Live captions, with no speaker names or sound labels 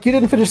You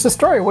didn't finish the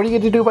story. What are you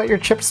going to do about your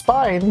chipped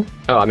spine?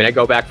 Oh, I mean, I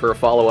go back for a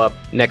follow-up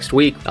next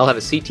week. I'll have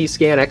a CT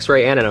scan,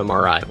 X-ray, and an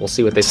MRI. We'll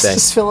see what they say.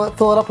 Just fill it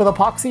up with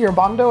epoxy or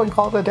Bondo and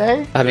call it a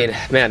day? I mean,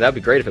 man, that'd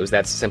be great if it was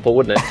that simple,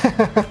 wouldn't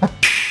it?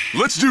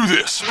 Let's do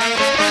this!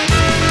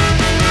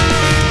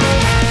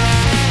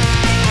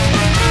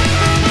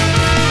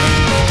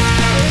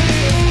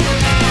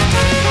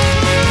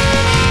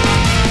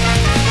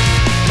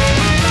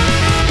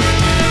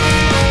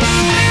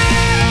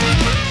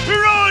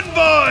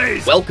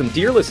 Welcome,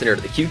 dear listener,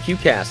 to the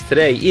QQcast.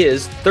 Today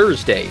is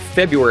Thursday,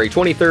 February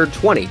 23rd,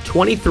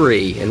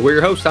 2023, and we're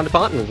your hosts, Tom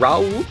DuPont and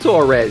Raul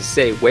Torres.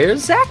 Say,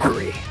 where's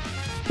Zachary?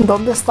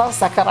 ¿Dónde está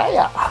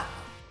Zachariah?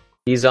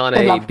 He's on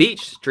a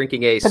beach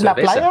drinking a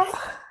cerveza.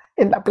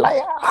 En la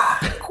playa.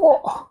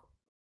 Cool.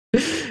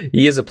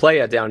 He is a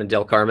playa down in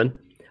Del Carmen.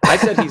 I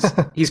said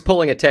he's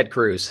pulling a Ted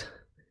Cruz.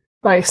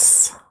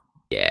 Nice.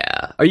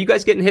 Yeah. Are you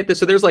guys getting hit?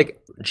 So there's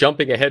like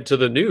jumping ahead to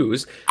the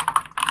news.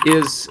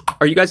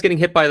 Are you guys getting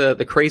hit by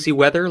the crazy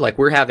weather? Like,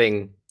 we're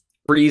having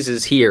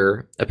freezes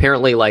here.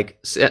 Apparently, like,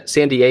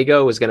 San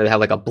Diego is going to have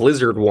like a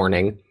blizzard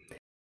warning.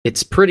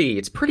 It's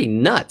pretty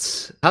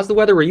nuts. How's the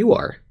weather where you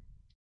are?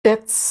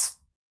 It's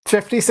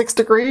 56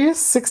 degrees,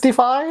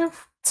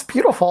 65. It's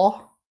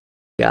beautiful.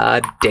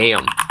 God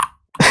damn.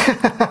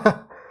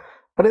 I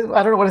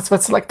don't know what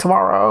it's like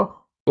tomorrow.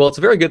 Well, it's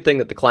a very good thing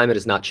that the climate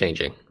is not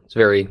changing. It's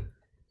very...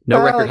 No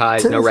record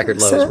highs, no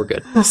record lows. We're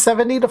good.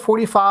 70 to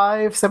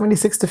 45,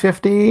 76 to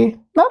 50.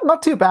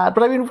 Not too bad.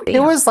 But I mean,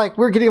 It was like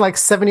we're getting like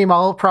 70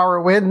 mile per hour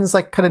winds,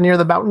 like kind of near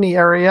the mountainy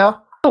area.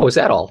 Oh, is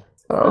that all?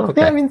 So,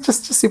 okay. Yeah, I mean,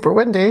 just super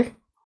windy.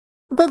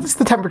 But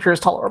the temperature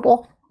is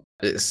tolerable.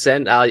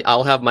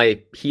 I'll have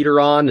my heater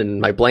on and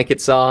my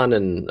blankets on,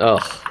 and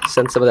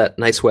send some of that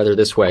nice weather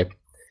this way.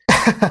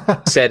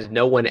 Said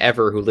no one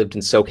ever who lived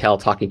in SoCal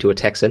talking to a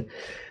Texan.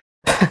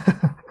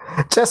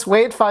 Just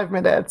wait 5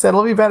 minutes.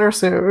 It'll be better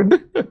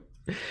soon.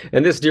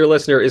 And this, dear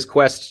listener, is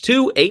Quest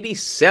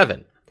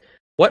 287.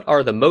 What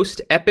are the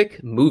most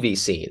epic movie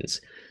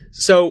scenes?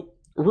 So,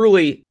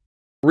 Ruly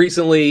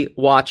recently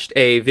watched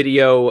a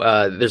video.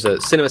 There's a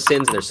Cinema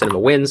Sins and there's Cinema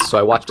Wins. So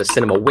I watched a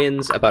Cinema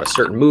Wins about a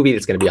certain movie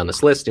that's going to be on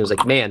this list. And he was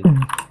like, man,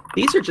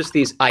 these are just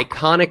these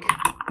iconic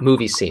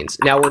movie scenes.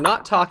 Now, we're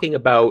not talking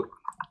about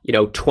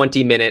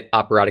 20-minute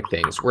operatic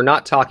things. We're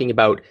not talking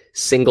about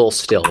single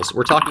stills.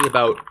 We're talking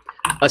about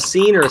a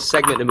scene or a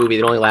segment in a movie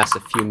that only lasts a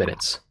few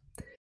minutes.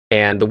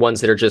 And the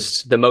ones that are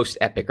just the most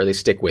epic, or they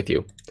stick with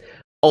you.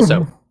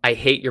 Also, I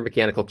hate your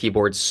mechanical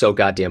keyboard so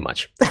goddamn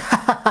much.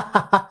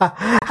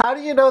 How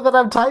do you know that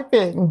I'm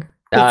typing?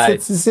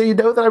 So you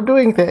know that I'm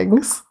doing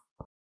things.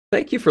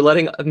 Thank you for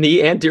letting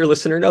me and dear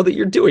listener know that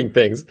you're doing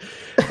things.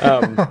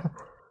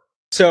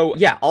 So,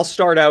 yeah, I'll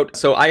start out.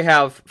 So I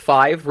have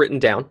 5 written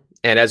down.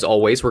 And as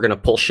always, we're going to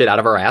pull shit out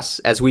of our ass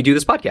as we do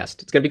this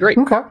podcast. It's going to be great.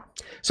 Okay.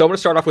 So I'm going to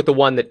start off with the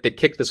one that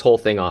kicked this whole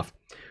thing off,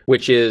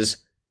 which is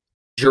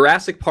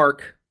Jurassic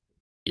Park,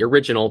 the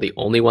original, the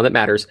only one that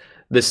matters,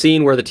 the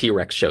scene where the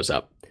T-Rex shows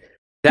up.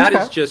 That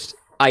is just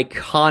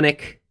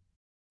iconic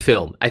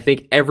film. I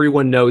think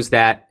everyone knows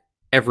that.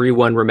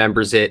 Everyone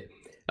remembers it.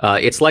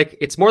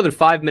 It's more than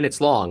 5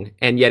 minutes long,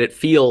 and yet it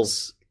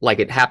feels like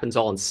it happens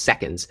all in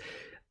seconds.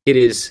 It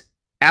is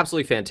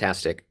absolutely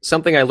fantastic.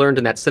 Something I learned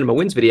in that Cinema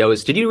Wins video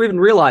is, did you even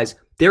realize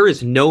there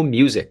is no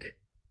music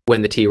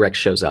when the T-Rex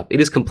shows up?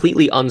 It is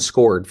completely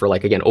unscored for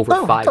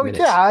over 5 minutes.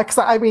 Yeah, because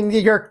I mean,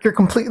 you're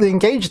completely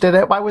engaged in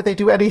it. Why would they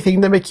do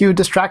anything to make you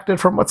distracted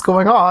from what's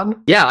going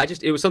on? Yeah,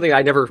 it was something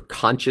I never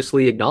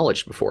consciously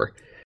acknowledged before.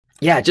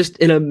 Yeah, just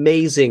an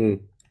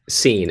amazing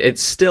scene. It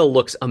still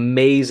looks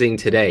amazing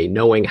today,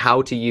 knowing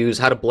how to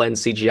blend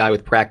CGI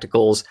with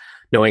practicals,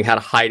 knowing how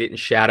to hide it in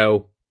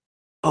shadow.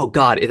 Oh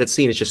God, that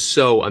scene is just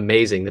so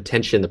amazing. The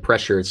tension, the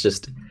pressure, it's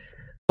just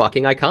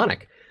fucking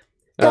iconic.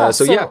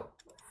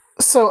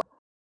 So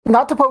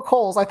not to poke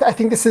holes, I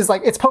think this is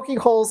it's poking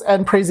holes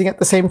and praising at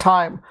the same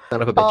time.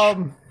 Son of a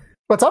bitch.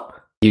 What's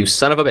up? You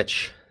son of a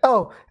bitch.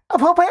 Oh, I'm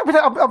going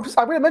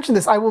to mention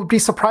this. I will be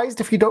surprised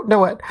if you don't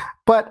know it.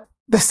 But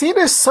the scene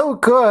is so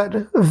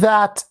good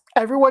that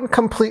everyone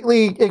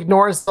completely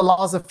ignores the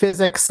laws of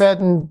physics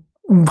and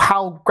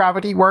how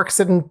gravity works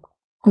and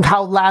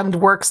how land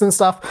works and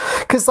stuff.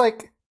 Because,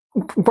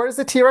 where does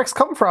the T-Rex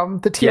come from?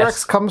 The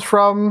T-Rex comes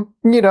from,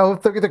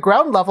 the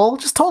ground level,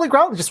 just totally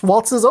ground, just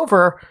waltzes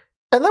over.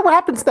 And then what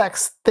happens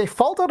next? They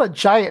fall down a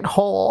giant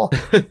hole.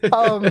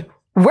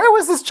 Where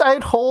was this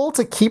giant hole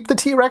to keep the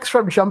T-Rex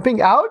from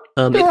jumping out?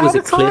 It was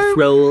a cliff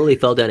roll. They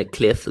fell down a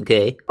cliff,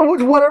 okay?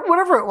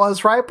 Whatever it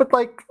was, right? But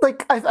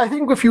I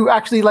think if you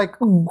actually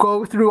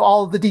go through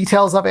all the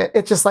details of it,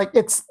 it's just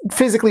it's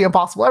physically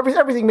impossible.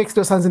 Everything makes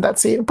no sense in that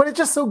scene, but it's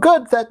just so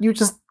good that you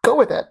just go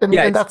with it, and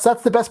that's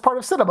the best part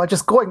of cinema,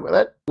 just going with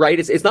it. Right?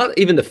 It's not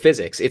even the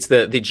physics; it's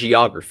the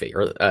geography.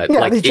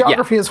 The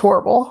geography is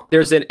horrible.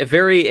 There's and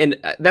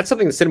that's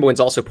something the Cinema Wins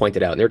also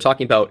pointed out, and they were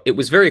talking about. It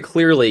was very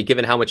clearly,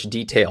 given how much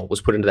detail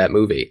was put into that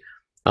movie,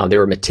 they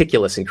were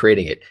meticulous in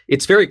creating it.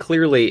 It's very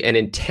clearly an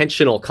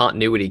intentional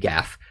continuity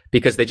gaffe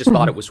because they just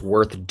thought it was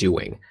worth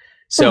doing.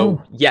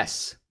 So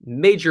yes,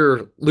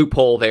 major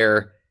loophole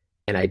there.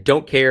 and I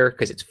don't care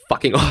because it's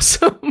fucking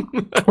awesome.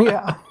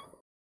 Yeah.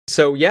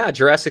 So yeah,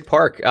 Jurassic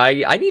Park.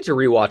 I need to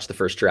rewatch the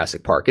first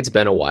Jurassic Park. It's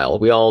been a while.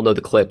 We all know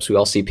the clips. We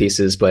all see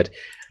pieces, but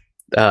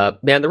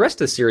man, the rest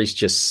of the series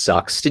just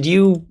sucks. Did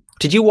you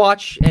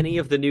watch any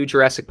of the new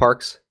Jurassic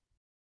Parks?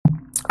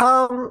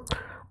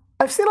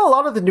 I've seen a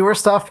lot of the newer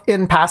stuff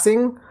in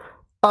passing.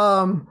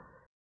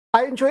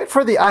 I enjoy it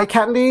for the eye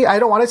candy. I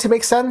don't want it to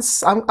make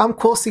sense. I'm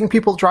cool seeing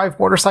people drive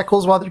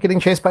motorcycles while they're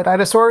getting chased by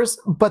dinosaurs,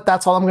 but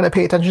that's all I'm going to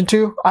pay attention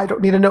to. I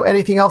don't need to know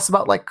anything else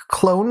about like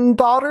clone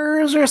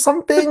daughters or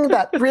something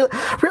that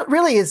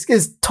really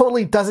is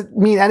totally doesn't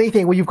mean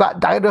anything when you've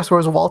got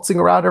dinosaurs waltzing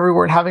around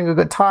everywhere and having a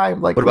good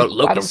time. Like, what about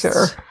locusts? I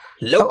don't care.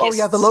 Locusts. Oh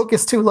yeah, the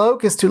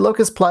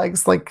locust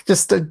plagues. Like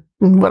just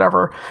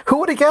whatever. Who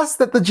would have guessed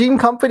that the Gene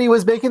Company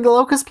was making the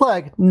locust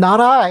plague? Not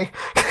I.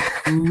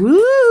 Woo!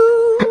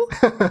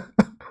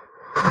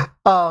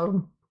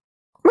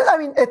 I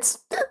mean,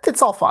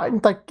 it's all fine.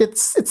 Like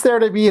it's there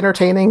to be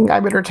entertaining.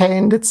 I'm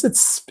entertained.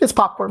 It's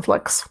popcorn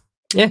flicks.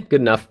 Yeah,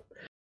 good enough.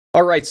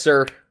 All right,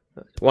 sir.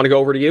 Want to go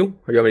over to you,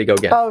 or do you want me to go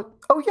again?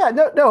 Oh yeah,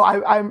 no.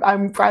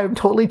 I'm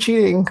totally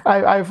cheating.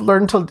 I've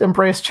learned to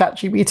embrace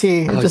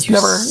ChatGPT and just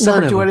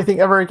never do anything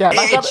ever again.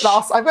 I've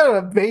got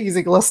an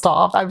amazing list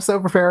off. I'm so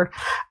prepared.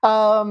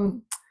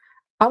 I'm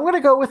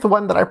gonna go with the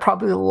one that I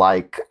probably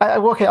like.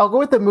 Okay, I'll go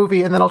with the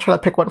movie and then I'll try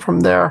to pick one from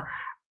there.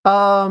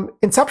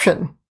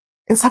 Inception.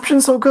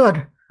 Inception's so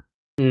good.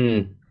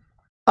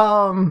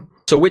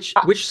 So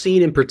which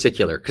scene in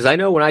particular? Because I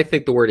know when I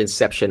think the word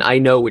Inception, I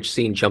know which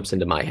scene jumps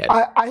into my head.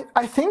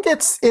 I think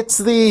it's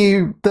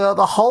the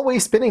hallway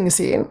spinning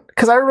scene,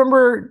 because I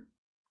remember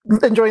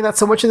enjoying that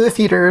so much in the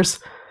theaters,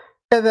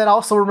 and then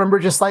also remember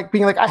just like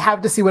being like, I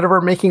have to see whatever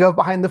making of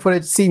behind the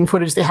footage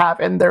they have,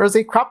 and there was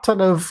a crap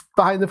ton of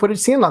behind the footage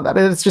scene on that,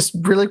 and it's just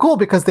really cool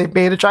because they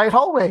made a giant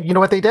hallway. You know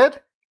what they did?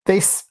 They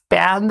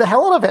spanned the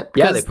hell out of it.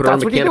 Yeah, they put it on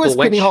mechanical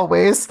winch.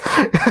 Hallways.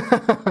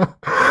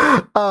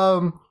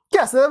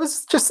 Yeah, so that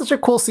was just such a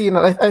cool scene.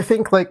 And I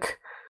think like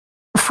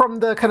from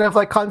the kind of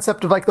like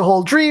concept of like the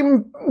whole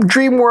dream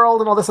world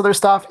and all this other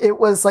stuff, it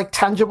was like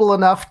tangible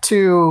enough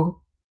to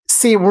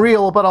seem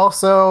real, but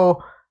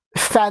also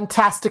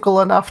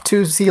fantastical enough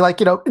to see like,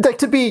 you know, like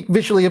to be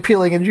visually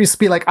appealing and just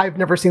be like, I've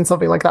never seen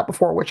something like that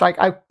before, which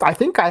I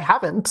think I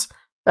haven't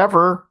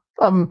ever.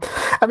 I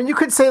mean, you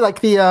could say like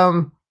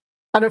the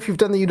I don't know if you've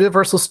done the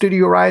Universal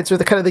Studio rides or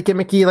the kind of the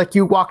gimmicky, like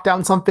you walk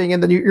down something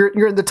and then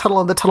you're in the tunnel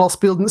and the tunnel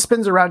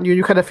spins around you.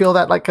 You kind of feel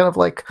that like kind of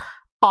like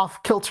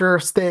off kilter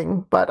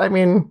thing. But I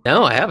mean,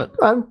 no, I haven't.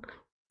 I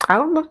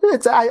don't know.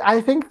 I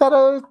think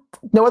that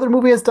no other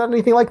movie has done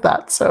anything like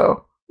that.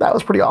 So that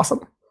was pretty awesome.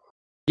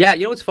 Yeah,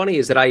 you know what's funny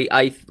is that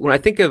I when I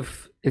think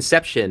of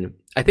Inception,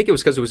 I think it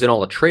was because it was in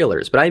all the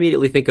trailers, but I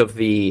immediately think of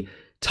the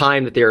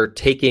time that they're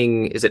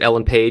taking, is it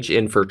Ellen Page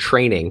in for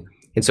training?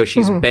 And so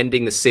she's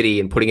bending the city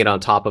and putting it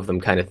on top of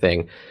them kind of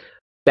thing.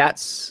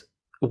 That's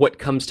what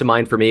comes to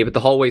mind for me. But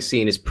the hallway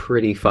scene is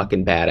pretty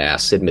fucking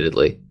badass,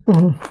 admittedly.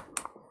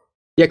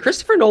 Yeah,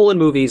 Christopher Nolan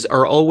movies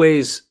are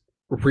always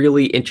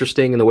really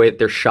interesting in the way that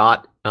they're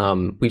shot.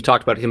 We've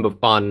talked about him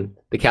on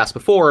the cast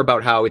before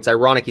about how it's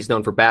ironic he's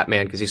known for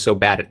Batman because he's so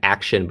bad at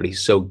action, but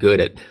he's so good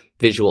at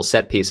visual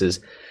set pieces.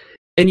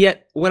 And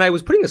yet, when I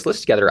was putting this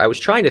list together, I was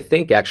trying to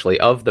think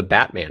actually of the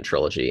Batman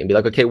trilogy and be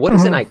like, okay, what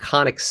is an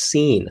iconic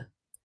scene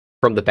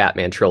from the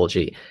Batman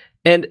trilogy?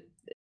 And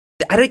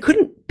I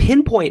couldn't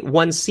pinpoint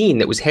one scene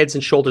that was heads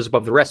and shoulders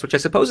above the rest, which I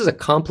suppose is a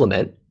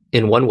compliment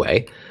in one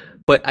way,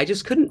 but I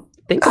just couldn't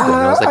think of one.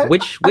 I was like,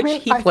 which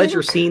Heath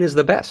Ledger scene is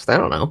the best? I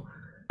don't know.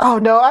 Oh,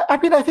 no. I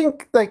mean, I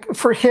think like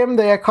for him,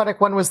 the iconic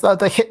one was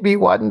the hit me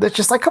one. That's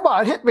just like, come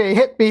on, hit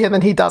me. And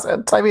then he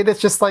doesn't. I mean,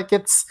 it's just like,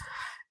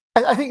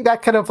 I think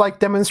that kind of like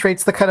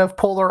demonstrates the kind of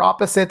polar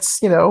opposites,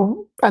 you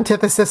know,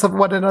 antithesis of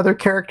one another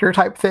character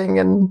type thing.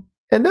 And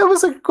it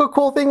was a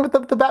cool thing with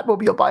the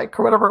Batmobile bike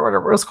or whatever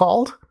it was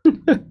called.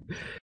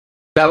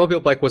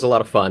 Batmobile bike was a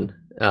lot of fun.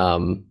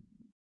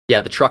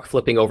 Yeah, the truck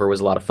flipping over was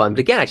a lot of fun.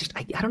 But again,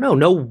 I don't know.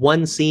 No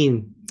one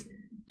scene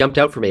jumped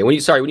out for me. When you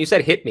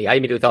said hit me, I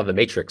immediately thought of The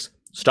Matrix.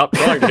 Stop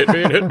trying to hit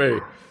me and hit me.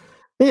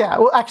 Yeah,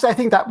 well, actually, I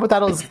think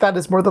that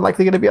is more than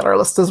likely going to be on our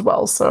list as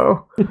well.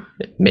 So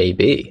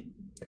maybe.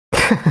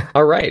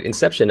 All right,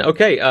 Inception.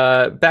 Okay,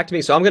 back to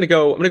me. So I'm gonna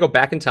go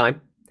back in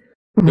time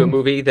to a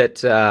movie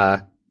that.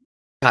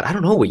 God, I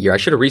don't know what year. I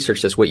should have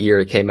researched this, what year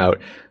it came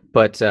out.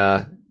 But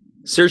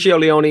Sergio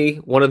Leone,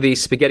 one of the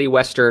spaghetti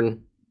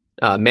western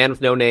Man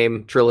with No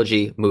Name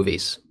trilogy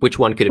movies. Which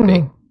one could it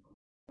be?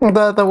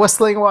 The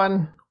whistling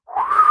one.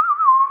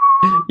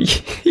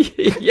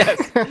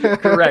 Yes,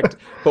 correct.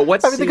 But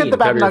what scene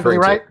could I be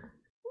referring to?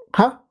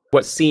 Huh?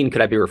 What scene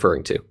could I be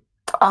referring to?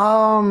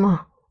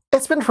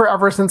 It's been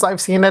forever since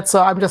I've seen it,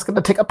 so I'm just going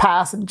to take a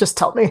pass and just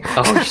tell me.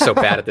 Oh, you're so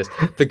bad at this.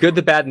 The Good,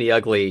 the Bad, and the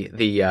Ugly.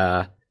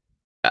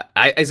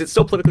 Is it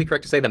still politically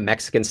correct to say the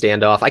Mexican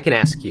standoff? I can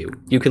ask you.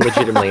 You can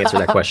legitimately answer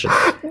that question.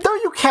 No,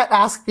 you can't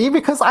ask me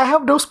because I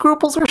have no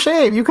scruples or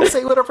shame. You can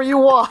say whatever you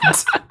want.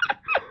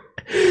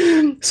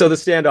 So the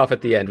standoff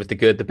at the end with the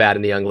good, the bad,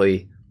 and the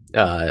ugly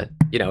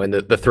in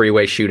the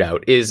three-way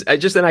shootout is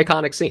just an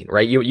iconic scene,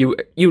 right?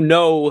 You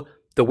know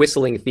the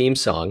whistling theme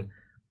song,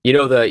 you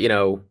know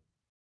the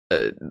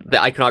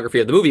iconography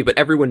of the movie, but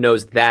everyone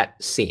knows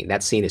that scene.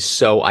 That scene is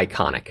so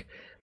iconic.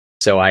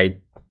 So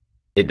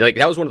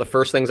that was one of the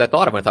first things I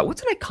thought of when I thought,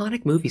 what's an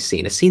iconic movie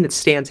scene? A scene that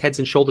stands heads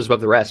and shoulders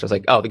above the rest. I was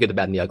like, oh, The Good, the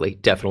Bad, and the Ugly,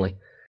 definitely.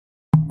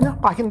 No,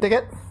 I can dig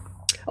it.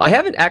 I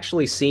haven't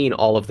actually seen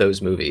all of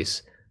those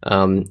movies.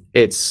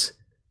 It's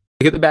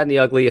The Good, the Bad, and the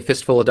Ugly, A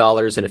Fistful of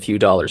Dollars, and A Few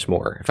Dollars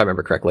More, if I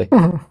remember correctly.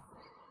 Mm-hmm.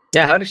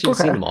 Yeah, I haven't actually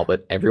seen them all,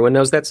 but everyone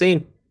knows that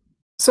scene.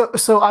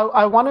 So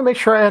I want to make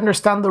sure I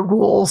understand the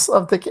rules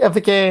of the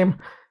game.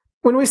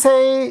 When we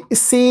say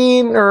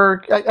scene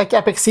or like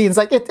epic scenes,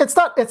 like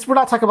we're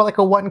not talking about like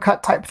a one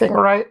cut type thing,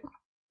 right?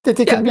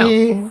 It can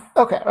be no.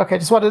 Okay.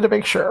 Just wanted to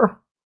make sure.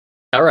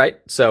 All right,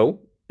 so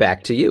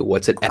back to you.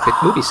 What's an epic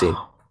movie scene?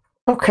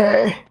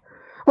 Okay.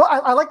 Well,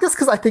 I like this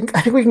because I think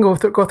we can go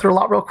through a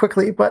lot real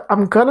quickly, but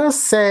I'm gonna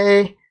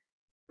say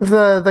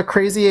the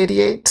Crazy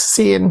 88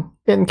 scene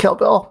in Kill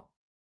Bill.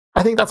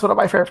 I think that's one of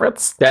my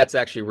favorites. That's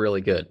actually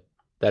really good.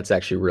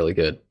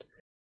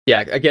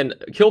 Yeah, again,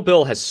 Kill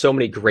Bill has so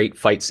many great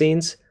fight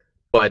scenes,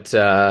 but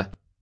that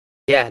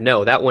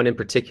one in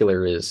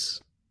particular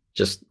is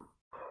just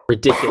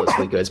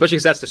ridiculously good, especially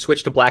because that's to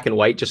switch to black and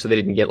white just so they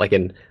didn't get like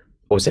an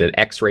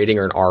X rating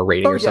or an R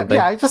rating or something?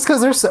 Yeah, just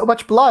because there's so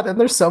much blood and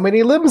there's so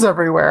many limbs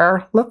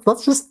everywhere.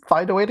 Let's just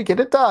find a way to get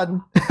it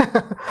done.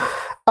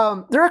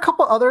 There are a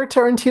couple other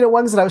Tarantino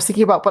ones that I was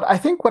thinking about, but I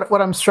think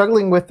what I'm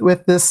struggling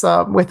with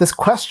this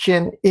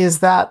question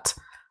is that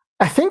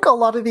I think a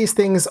lot of these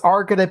things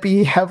are going to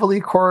be heavily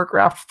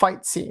choreographed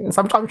fight scenes.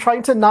 I'm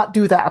trying to not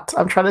do that.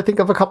 I'm trying to think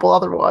of a couple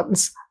other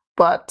ones,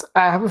 but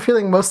I have a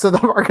feeling most of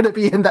them are going to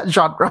be in that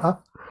genre.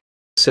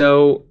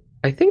 So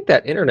I think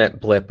that internet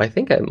blip, I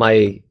think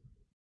my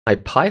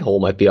pie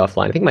hole might be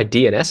offline. I think my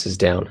DNS is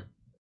down.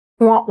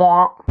 Wah,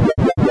 wah.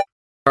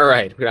 All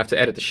right, we're going to have to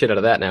edit the shit out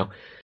of that now.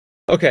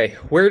 Okay,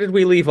 where did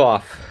we leave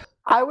off?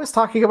 I was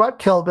talking about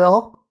Kill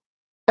Bill.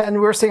 And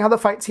we were saying how the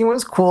fight scene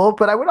was cool,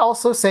 but I would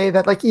also say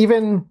that like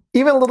even a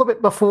little bit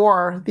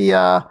before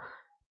the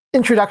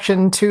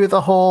introduction to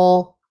the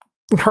whole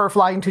her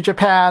flying to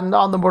Japan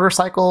on the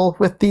motorcycle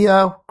with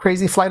the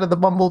crazy flight of the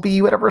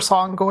bumblebee, whatever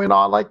song going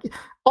on, like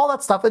all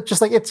that stuff.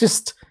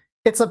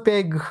 It's a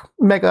big,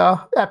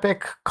 mega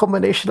epic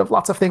culmination of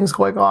lots of things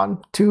going on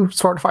to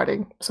sword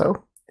fighting.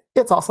 So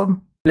it's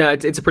awesome. No,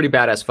 it's a pretty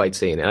badass fight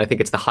scene, and I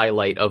think it's the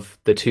highlight of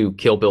the two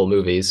Kill Bill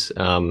movies,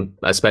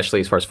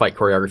 especially as far as fight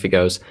choreography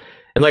goes.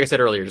 And like I said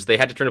earlier, they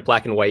had to turn it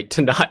black and white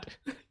to not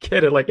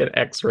get it like an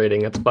X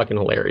rating. That's fucking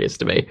hilarious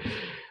to me.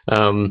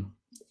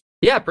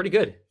 Yeah, pretty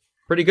good.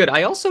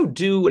 I also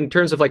do, in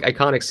terms of like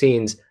iconic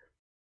scenes,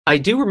 I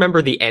do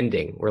remember the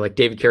ending where like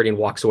David Carradine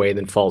walks away and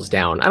then falls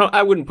down.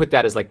 I wouldn't put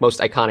that as like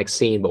most iconic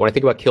scene, but when I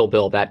think about Kill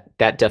Bill, that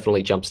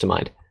definitely jumps to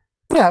mind.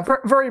 Yeah,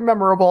 very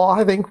memorable.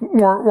 I think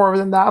more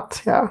than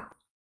that. Yeah,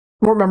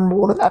 more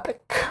memorable than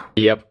epic.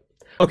 Yep.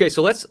 Okay,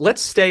 so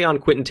let's stay on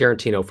Quentin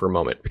Tarantino for a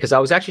moment, because I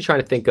was actually trying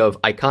to think of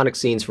iconic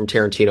scenes from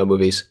Tarantino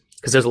movies,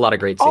 because there's a lot of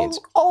great scenes.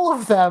 All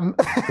of them.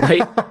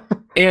 Right?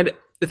 And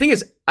the thing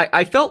is,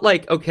 I felt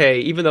like, okay,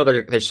 even though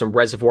there's some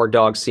Reservoir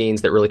Dogs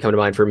scenes that really come to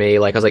mind for me,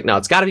 like I was like, no,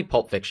 it's got to be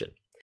Pulp Fiction.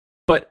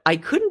 But I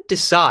couldn't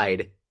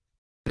decide.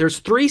 There's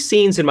 3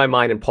 scenes in my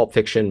mind in Pulp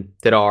Fiction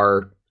that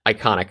are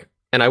iconic,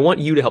 and I want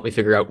you to help me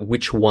figure out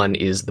which one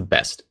is the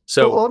best.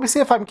 So well, let me see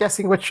if I'm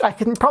guessing which. I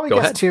can probably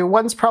guess ahead. 2.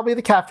 One's probably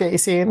the cafe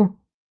scene.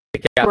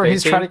 Where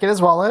he's trying to get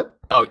his wallet.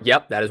 Oh,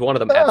 yep, that is one of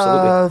them,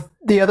 absolutely.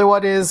 The other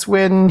one is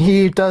when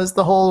he does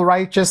the whole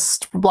righteous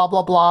blah,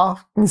 blah, blah,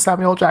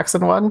 Samuel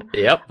Jackson one.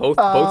 Yep,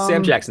 both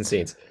Sam Jackson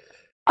scenes.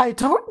 I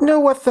don't know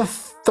what the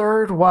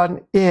third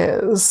one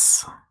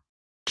is.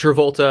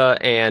 Travolta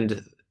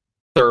and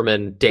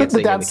Thurman dancing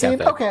in the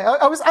cafe. Okay,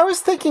 I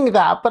was thinking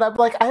that, but I'm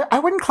like, I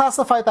wouldn't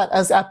classify that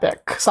as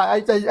epic. So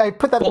I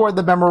put that more in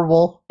the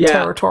memorable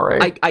territory.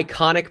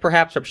 Iconic,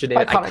 perhaps.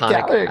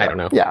 Iconic. Yeah, I don't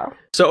know. Yeah.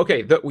 So,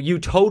 okay, you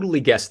totally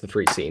guessed the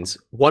 3 scenes.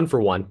 1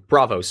 for 1.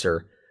 Bravo,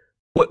 sir.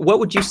 What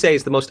would you say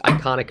is the most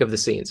iconic of the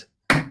scenes?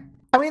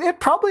 I mean,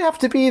 it'd probably have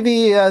to be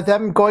the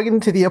them going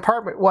into the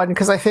apartment one,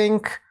 because I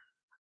think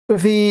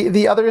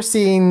the other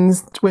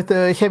scenes with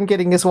him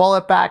getting his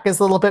wallet back is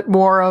a little bit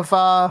more of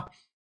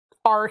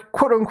our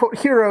quote-unquote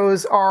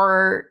heroes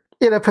are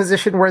in a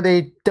position where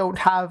they don't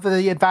have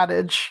the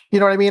advantage. You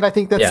know what I mean? I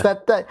think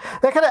that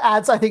kind of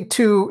adds, I think,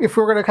 to, if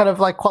we're going to kind of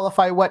like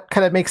qualify what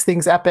kind of makes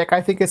things epic,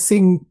 I think it's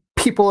seeing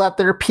people at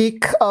their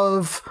peak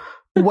of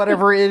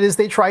whatever it is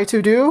they try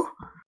to do.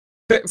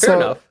 Fair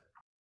enough.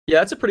 Yeah,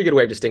 that's a pretty good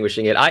way of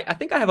distinguishing it. I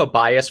think I have a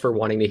bias for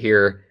wanting to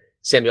hear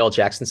Samuel L.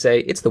 Jackson say,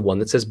 it's the one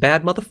that says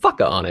bad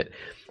motherfucker on it.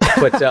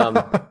 But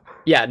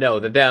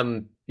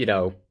them,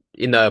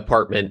 in the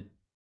apartment,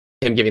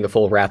 him giving the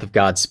full Wrath of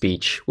God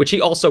speech, which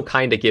he also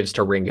kind of gives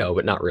to Ringo,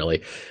 but not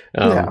really.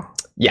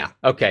 Yeah.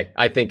 Okay.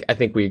 I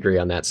think we agree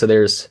on that. So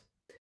there's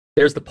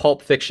the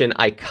Pulp Fiction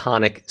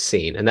iconic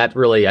scene, and that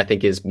really, I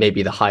think, is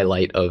maybe the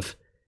highlight of,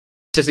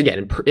 just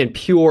again, in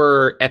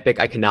pure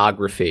epic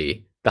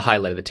iconography, the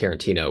highlight of the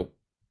Tarantino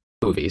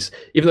movies,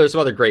 even though there's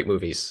some other great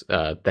movies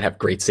that have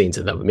great scenes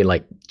in them. I mean,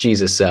 like,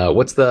 Jesus,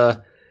 what's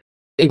the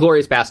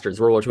Inglourious Bastards,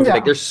 World War II movie? Yeah.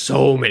 Like, there's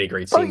so many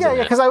great scenes. Oh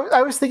yeah, because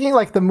I was thinking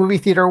like the movie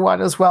theater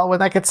one as well when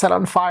that gets set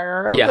on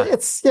fire. Yeah,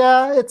 it's,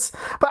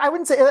 but I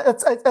wouldn't say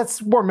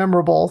it's more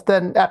memorable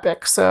than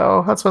epic.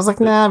 So that's why I was like,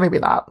 nah, maybe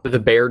not. The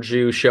Bear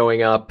Jew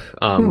showing up,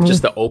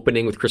 just the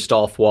opening with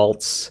Christoph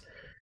Waltz,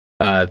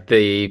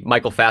 the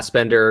Michael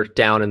Fassbender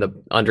down in the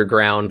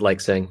underground,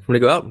 like saying, I'm gonna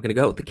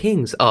go with the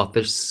Kings. Oh,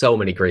 there's so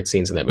many great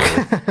scenes in that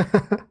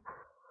movie.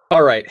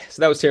 All right,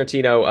 so that was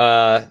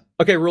Tarantino.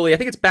 Okay, Ruly, I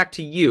think it's back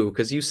to you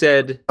because you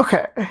said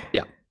okay.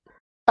 Yeah.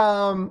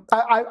 I'm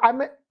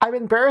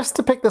embarrassed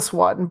to pick this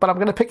one, but I'm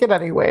gonna pick it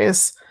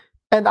anyways,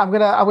 and I'm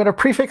gonna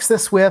prefix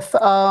this with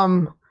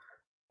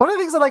one of the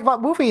things I like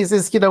about movies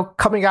is,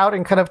 coming out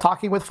and kind of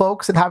talking with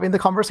folks and having the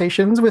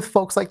conversations with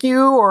folks like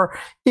you, or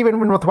even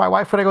with my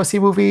wife when I go see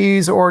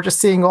movies, or just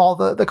seeing all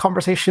the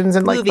conversations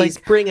and movies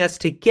bring us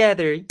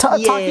together.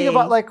 Talking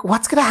about like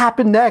what's gonna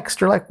happen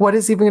next, or like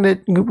what's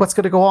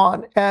gonna go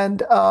on,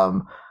 and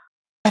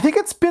I think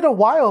it's been a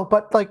while,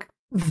 but like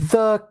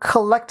the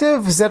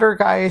collective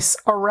Zeitgeist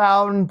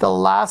around the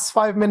last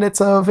 5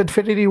 minutes of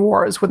Infinity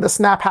Wars when the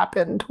snap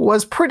happened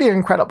was pretty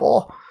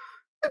incredible.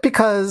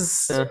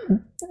 Because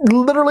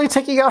literally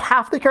taking out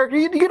half the character,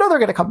 you know they're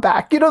going to come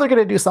back. You know they're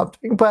going to do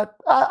something. But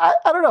I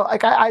don't know.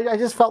 Like I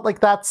just felt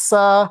like that's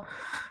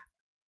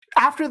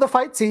after the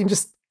fight scene,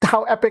 just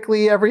how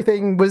epically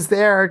everything was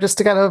there, just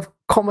to kind of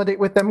culminate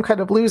with them kind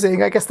of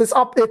losing. I guess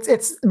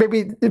it's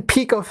maybe the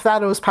peak of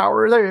Thanos'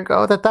 power. There you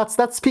go.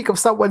 That's peak of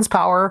someone's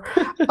power.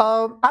 I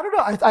don't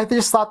know. I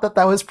just thought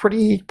that was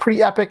pretty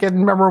epic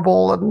and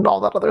memorable and all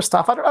that other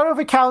stuff. I don't know if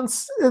it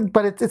counts,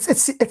 but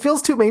it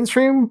feels too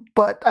mainstream.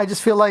 But I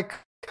just feel like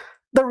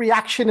the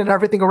reaction and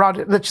everything around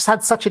it that just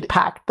had such an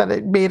impact that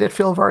it made it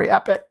feel very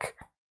epic.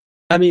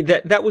 I mean,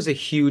 that was a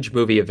huge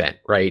movie event,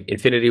 right?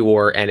 Infinity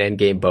War and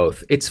Endgame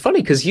both. It's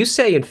funny because you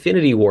say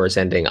Infinity War's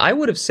ending. I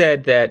would have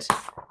said that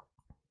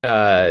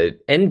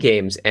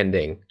Endgame's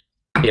ending,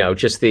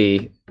 just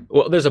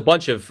there's a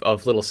bunch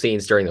of little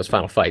scenes during those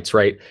final fights,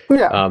 right?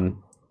 Yeah.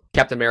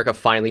 Captain America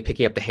finally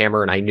picking up the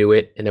hammer, and I knew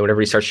it. And then whenever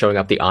he starts showing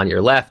up, the on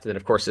your left, and then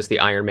of course it's the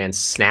Iron Man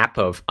snap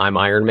of I'm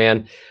Iron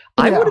Man.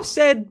 I would have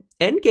said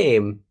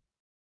Endgame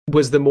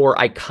was the more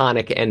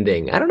iconic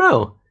ending. I don't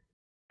know.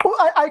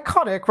 Well,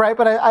 iconic, right?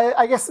 But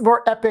I guess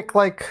more epic.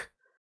 Like,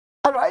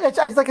 I don't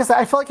know. Like I said,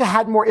 I feel like it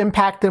had more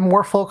impact, and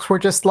more folks were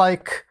just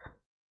like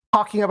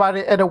talking about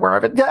it and aware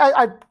of it.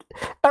 I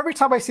every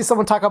time I see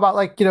someone talk about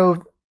like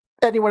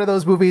any one of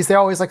those movies, they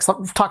always like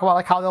talk about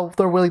like how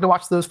they're willing to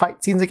watch those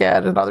fight scenes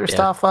again and other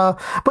stuff.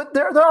 But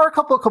there are a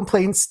couple of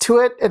complaints to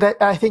it, and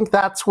I think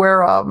that's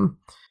where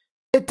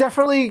it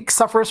definitely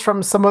suffers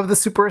from some of the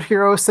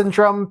superhero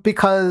syndrome,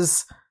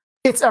 because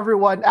it's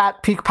everyone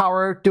at peak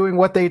power doing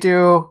what they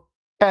do.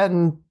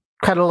 And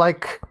kind of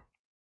like,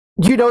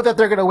 that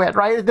they're going to win,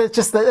 right? It's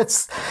just that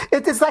it's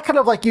that kind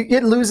of like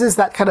it loses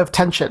that kind of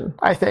tension,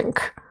 I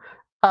think,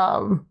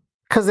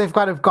 because they've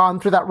kind of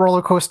gone through that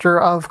roller coaster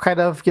of kind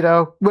of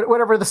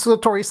whatever the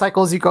story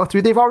cycles you go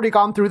through. They've already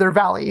gone through their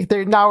valley.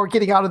 They now are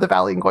getting out of the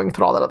valley and going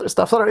through all that other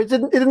stuff. So it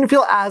didn't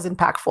feel as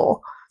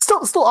impactful.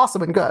 Still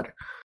awesome and good.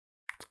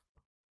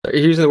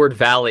 You're using the word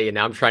valley, and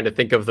now I'm trying to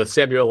think of the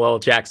Samuel L.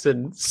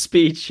 Jackson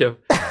speech of.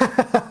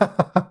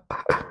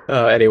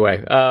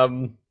 Anyway,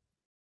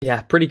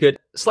 yeah, pretty good.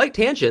 Slight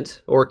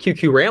tangent, or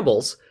QQ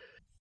rambles.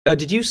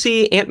 Did you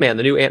see Ant-Man,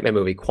 the new Ant-Man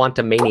movie,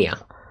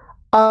 Quantumania?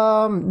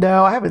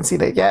 No, I haven't seen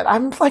it yet.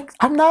 I'm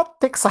not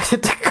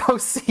excited to go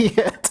see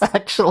it,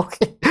 actually.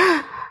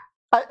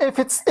 If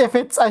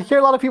it's, I hear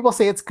a lot of people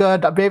say it's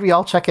good. Maybe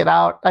I'll check it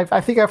out.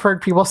 I think I've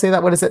heard people say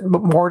that. What is it,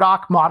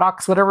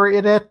 Modocs, whatever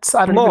it is.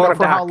 I don't even know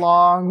for how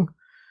long.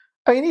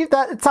 I mean,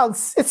 that it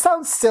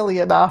sounds silly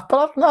enough,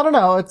 but I don't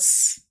know.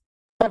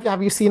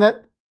 Have you seen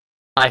it?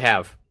 I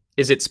have.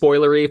 Is it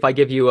spoilery if I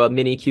give you a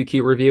mini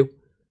QQ review?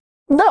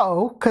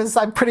 No, because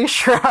I'm pretty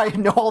sure I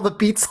know all the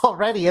beats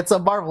already. It's a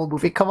Marvel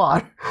movie. Come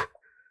on.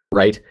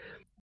 Right.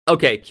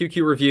 Okay,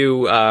 QQ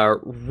review,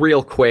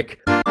 real quick.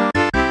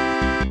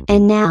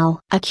 And now,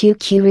 a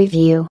QQ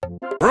review.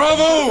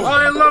 Bravo!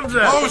 I loved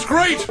that. Oh, it was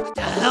great.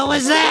 The hell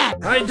was that?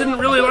 I didn't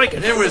really like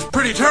it. It was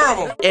pretty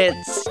terrible. It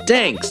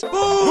stinks.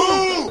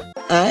 Boo!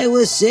 I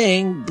was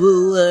saying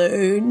boo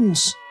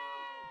earns.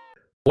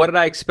 What did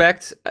I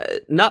expect?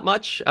 Not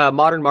much.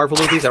 Modern Marvel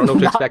movies, I don't know what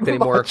to expect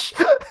anymore.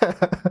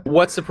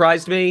 What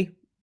surprised me?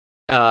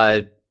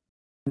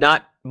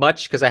 Not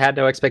much, because I had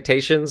no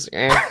expectations.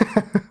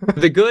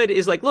 The good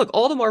is like, look,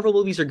 all the Marvel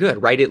movies are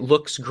good, right? It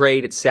looks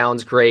great. It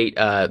sounds great.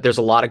 There's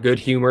a lot of good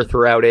humor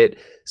throughout it.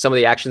 Some of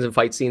the actions and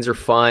fight scenes are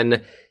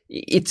fun.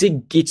 It's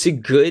a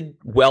good,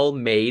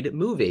 well-made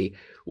movie.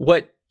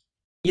 What,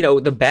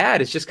 the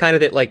bad is just kind of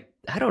that, like,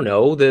 I don't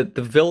know, the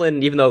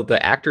villain, even though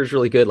the actor's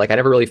really good, like, I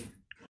never really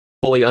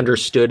fully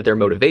understood their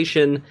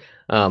motivation.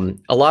 A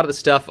lot of the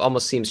stuff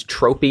almost seems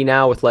tropey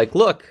now, with like,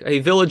 look, a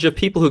village of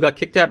people who got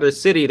kicked out of their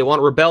city, they want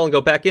to rebel and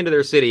go back into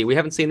their city. We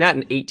haven't seen that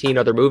in 18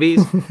 other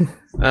movies.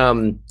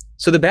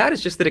 So the bad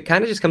is just that it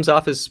kind of just comes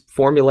off as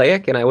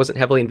formulaic, and I wasn't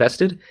heavily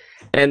invested.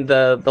 And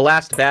the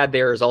last bad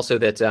there is also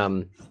that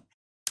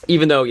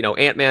even though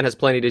Ant-Man has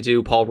plenty to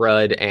do, Paul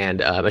Rudd and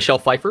Michelle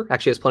Pfeiffer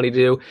actually has plenty to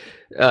do,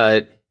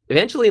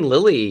 Evangeline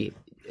Lilly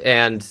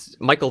and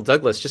Michael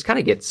Douglas just kind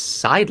of get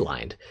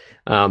sidelined.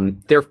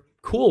 They're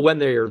cool when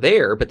they're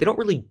there, but they don't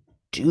really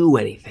do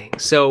anything.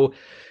 So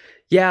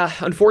yeah,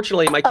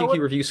 unfortunately, my QQ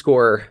review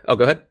score. Oh,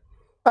 go ahead.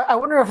 I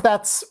wonder if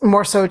that's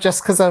more so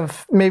just because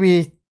of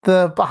maybe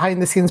the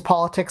behind the scenes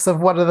politics of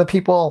one of the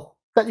people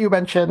that you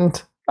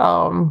mentioned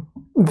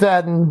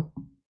than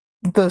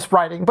this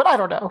writing. But I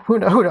don't know. Who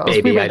knows?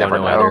 Maybe I don't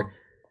know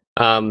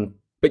either.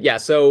 But yeah,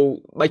 so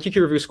my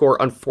QQ review score,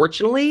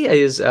 unfortunately,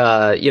 is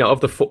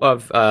of the 4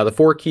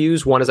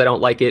 Qs. 1 is I don't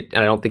like it,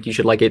 and I don't think you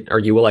should like it, or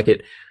you will like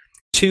it.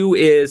 2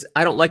 is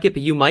I don't like it,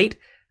 but you might.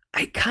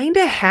 I kind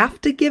of have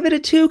to give it a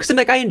 2 because I'm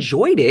like, I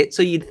enjoyed it,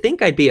 so you'd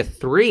think I'd be a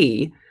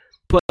 3,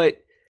 but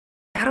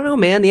I don't know,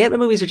 man. The Ant-Man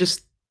movies are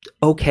just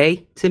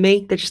okay to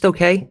me. They're just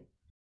okay.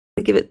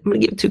 I'm gonna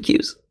give it 2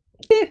 Qs.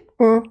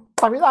 Yeah.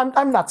 I mean,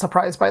 I'm not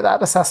surprised by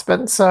that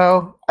assessment.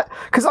 So,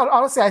 because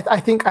honestly, I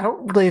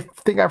don't really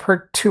think I've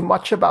heard too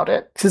much about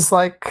it. Because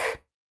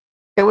like,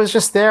 it was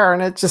just there,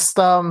 and it just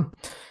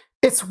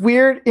it's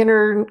weird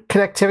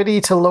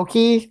interconnectivity to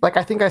Loki. Like,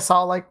 I think I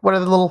saw like one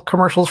of the little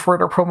commercials for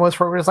it or promos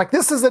for it. It's like,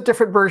 this is a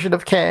different version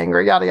of Kang,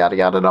 or yada yada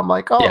yada. And I'm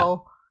like, oh. Yeah.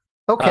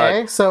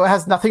 Okay, so it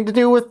has nothing to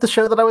do with the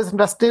show that I was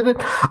invested in.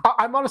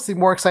 I'm honestly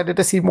more excited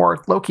to see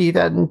more Loki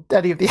than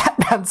any of the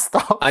Ant-Man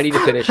stuff. I need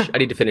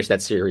to finish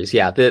that series.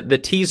 Yeah, the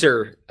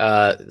teaser,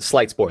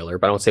 slight spoiler,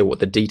 but I won't say what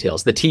the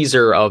details. The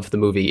teaser of the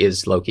movie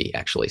is Loki,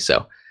 actually.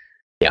 So,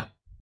 yeah.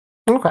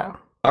 Okay.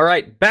 All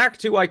right, back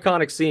to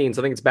iconic scenes.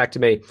 I think it's back to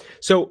me.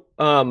 So,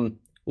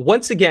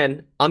 once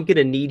again, I'm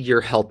gonna need your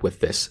help with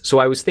this. So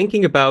I was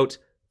thinking about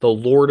the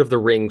Lord of the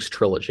Rings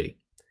trilogy.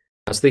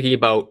 I was thinking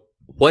about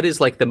what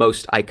is like the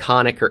most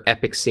iconic or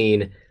epic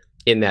scene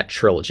in that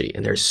trilogy,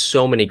 and there's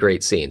so many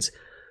great scenes.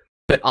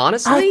 But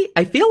honestly,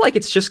 I feel like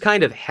it's just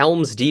kind of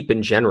Helm's Deep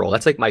in general.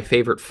 That's like my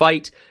favorite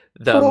fight.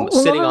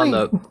 Sitting on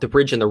the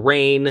bridge in the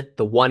rain,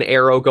 the one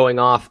arrow going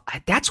off.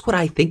 That's what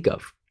I think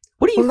of.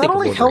 What do you think? Not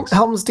only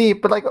Helm's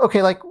Deep, but like,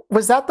 okay, like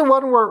was that the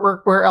one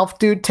where Elf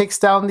Dude takes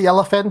down the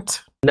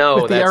elephant? No,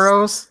 with the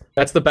arrows.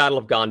 That's the Battle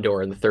of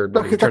Gondor in the third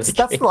movie. Okay, that's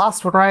the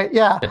last one, right?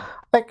 Yeah.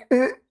 Like.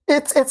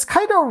 It's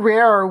kind of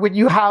rare when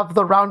you have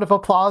the round of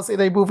applause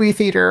in a movie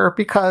theater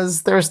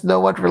because there's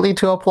no one really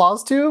to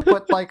applause to.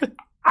 But like,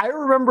 I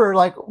remember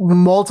like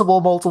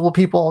multiple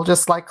people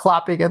just like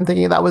clapping and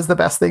thinking that was the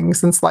best thing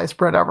since sliced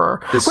bread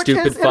ever. The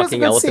stupid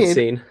fucking elephant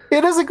scene.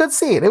 It is a good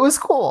scene. It was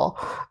cool.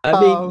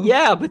 I mean,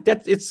 yeah, but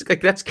that's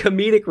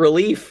comedic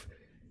relief.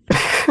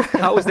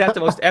 How is that the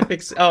most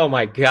epic? Oh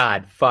my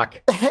god!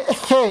 Fuck.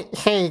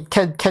 Hey!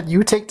 Can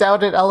you take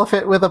down an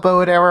elephant with a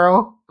bow and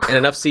arrow? And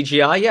enough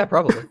CGI? Yeah,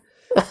 probably.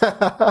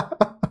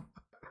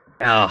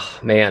 Oh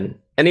man!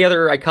 Any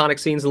other iconic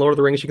scenes in Lord of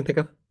the Rings you can think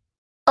of?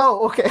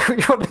 Oh, okay.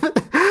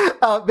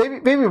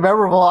 Maybe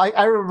memorable.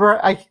 I remember.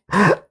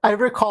 I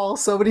recall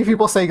so many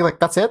people saying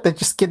like, "That's it. They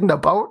just get in a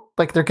boat.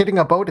 Like they're getting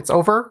a boat. It's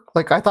over."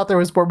 Like I thought there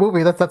was more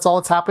movie. That's all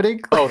that's happening.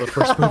 Oh, the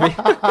first movie.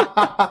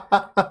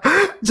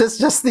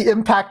 just the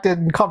impact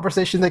and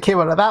conversation that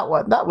came out of that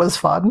one. That was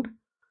fun.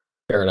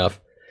 Fair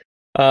enough.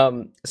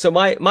 So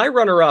my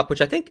runner-up, which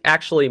I think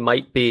actually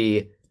might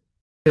be.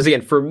 Because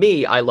again, for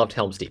me, I loved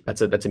Helm's Deep.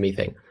 That's a me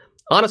thing.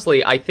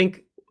 Honestly, I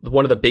think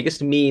one of the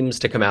biggest memes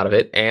to come out of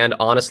it, and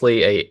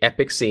honestly, a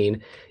epic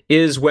scene,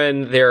 is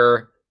when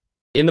they're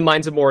in the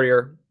Mines of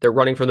Moria. They're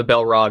running from the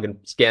Balrog, and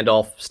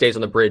Gandalf stays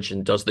on the bridge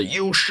and does the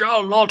 "You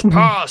shall not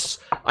pass."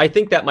 I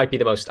think that might be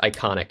the most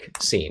iconic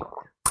scene.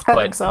 I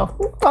think so.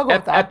 I'll go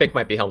with that. Epic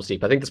might be Helm's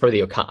Deep. I think that's probably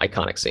the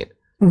iconic scene.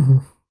 Mm-hmm.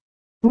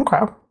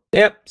 Okay.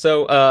 Yep.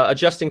 So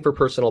adjusting for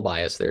personal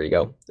bias. There you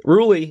go.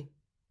 Ruly,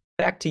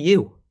 back to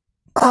you.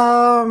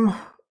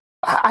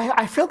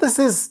 I feel this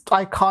is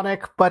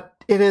iconic, but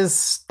it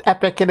is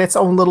epic in its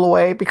own little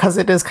way because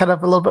it is kind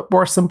of a little bit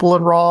more simple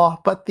and raw.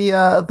 But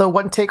the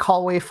one take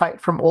hallway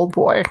fight from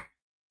Oldboy,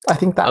 I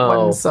think that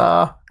one's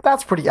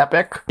that's pretty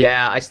epic.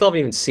 Yeah, I still haven't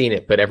even seen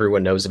it, but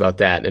everyone knows about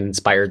that and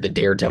inspired the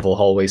Daredevil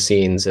hallway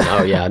scenes. And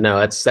oh yeah, no,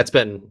 that's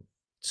been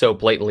so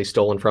blatantly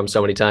stolen from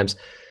so many times.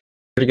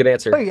 Pretty good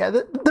answer. Oh yeah,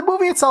 the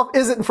movie itself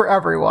isn't for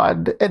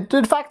everyone. And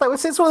in fact, I would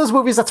say it's one of those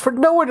movies that's for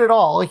no one at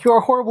all. Like, you're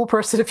a horrible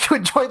person if you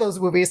enjoy those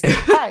movies.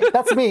 Hi,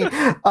 that's me.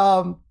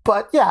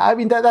 But yeah, I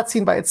mean, that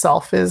scene by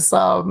itself is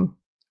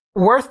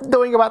worth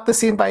knowing about the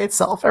scene by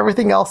itself.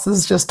 Everything else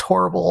is just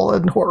horrible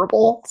and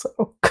horrible.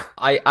 So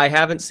I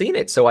haven't seen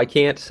it, so I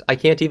can't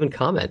even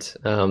comment.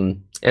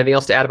 Anything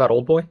else to add about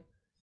Oldboy?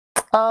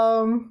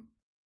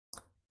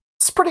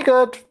 It's pretty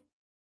good.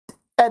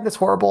 And it's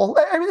horrible.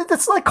 I mean,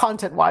 it's like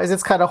content-wise,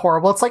 it's kind of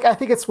horrible. It's like, I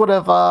think it's one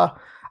of, I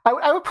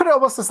would put it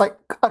almost as like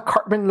a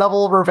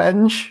Cartman-level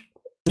revenge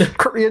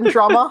Korean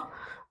drama.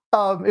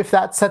 If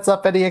that sets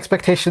up any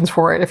expectations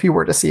for it, if you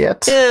were to see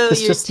it. Oh, it's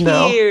your just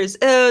tears.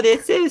 No. Oh,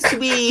 that's so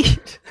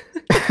sweet.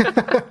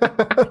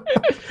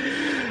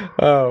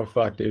 Oh,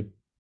 fuck, dude.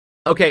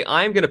 Okay,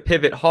 I'm going to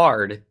pivot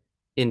hard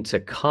into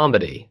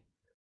comedy,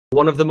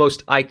 one of the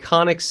most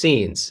iconic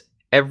scenes,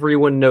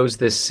 everyone knows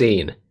this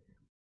scene.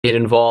 It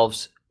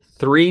involves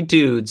 3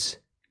 dudes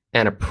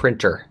and a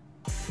printer.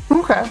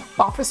 Okay,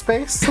 Office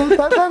Space.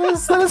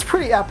 That is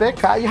pretty epic.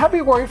 You had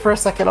me worried for a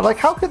second. I'm like,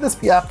 how could this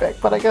be epic?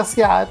 But I guess,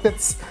 yeah,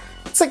 it's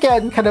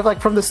again kind of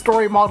like from the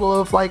story model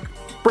of like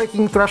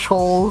breaking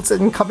thresholds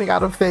and coming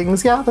out of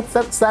things. Yeah,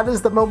 that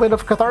is the moment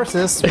of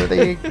catharsis where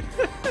they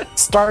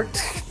start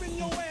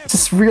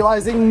just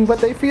realizing what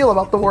they feel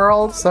about the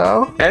world.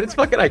 So, and it's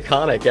fucking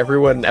iconic.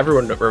 Everyone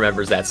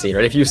remembers that scene,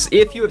 right? If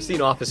you have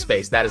seen Office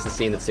Space, that is the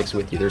scene that sticks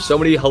with you. There's so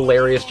many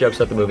hilarious jokes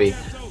about the movie,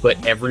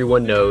 but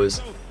everyone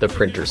knows the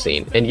printer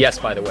scene. And yes,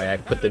 by the way,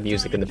 I've put the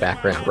music in the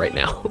background right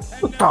now.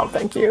 Oh,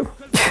 thank you.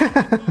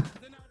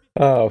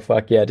 Oh,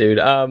 fuck yeah, dude.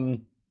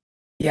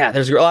 Yeah,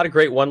 there's a lot of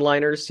great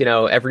one-liners, you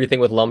know,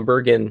 everything with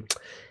Lumberg, and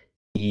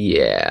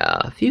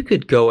yeah, if you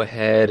could go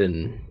ahead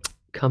and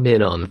come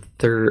in on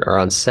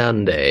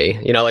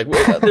Sunday, you know, like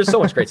there's so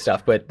much great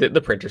stuff, but the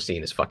printer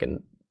scene is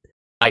fucking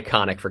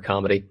iconic for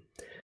comedy.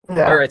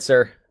 Yeah. All right,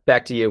 sir,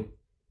 back to you.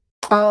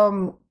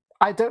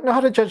 I don't know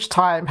how to judge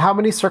time. How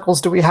many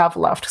circles do we have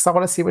left? Because I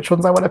want to see which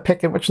ones I want to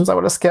pick and which ones I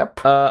want to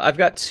skip. I've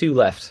got 2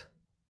 left.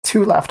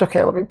 2 left.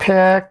 Okay, let me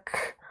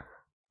pick.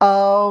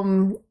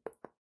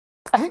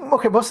 I think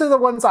most of the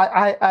ones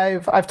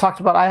I've talked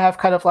about, I have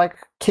kind of like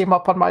came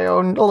up on my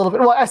own a little bit.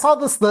 Well, I saw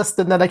this list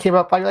and then I came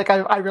up like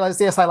I realized,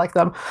 yes, I like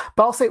them.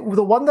 But I'll say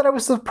the one that I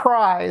was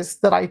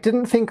surprised that I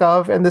didn't think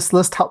of, and this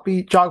list helped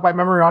me jog my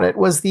memory on it,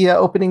 was the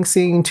opening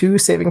scene to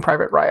Saving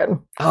Private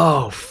Ryan.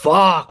 Oh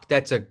fuck,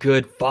 that's a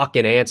good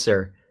fucking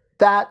answer.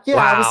 That yeah,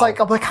 wow.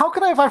 I'm like, how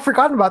could I have I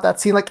forgotten about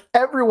that scene? Like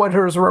everyone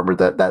has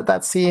remembered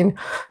that scene.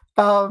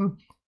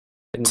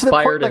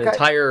 Inspired an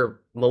entire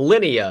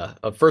millennia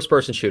of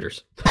first-person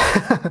shooters.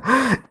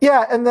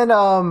 Yeah, and then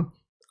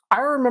I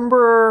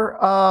remember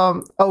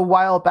a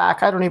while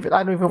back. I don't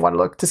even want to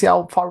look to see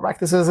how far back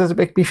this is. Does it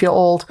make me feel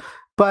old?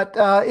 But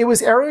it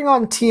was airing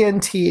on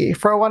TNT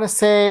for, I want to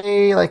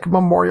say, like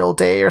Memorial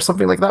Day or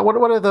something like that.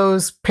 One of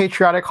those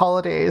patriotic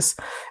holidays.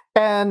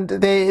 And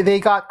they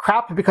got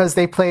crap because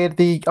they played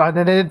the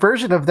unedited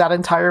version of that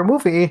entire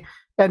movie.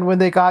 And when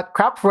they got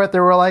crap for it, they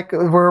were like,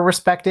 we're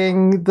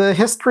respecting the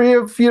history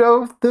of, you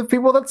know, the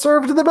people that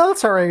served in the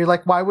military.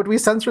 Like, why would we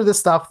censor this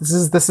stuff?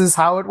 This is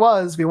how it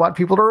was. We want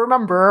people to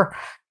remember.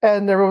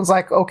 And everyone's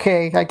like,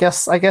 okay, I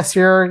guess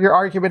your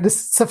argument is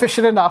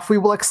sufficient enough. We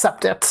will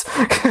accept it.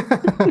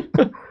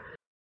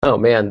 Oh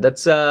man,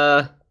 that's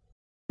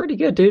pretty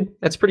good, dude.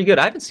 That's pretty good.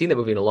 I haven't seen that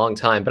movie in a long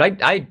time,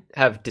 but I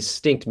have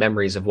distinct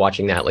memories of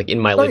watching that, like in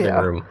my living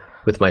room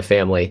with my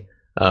family.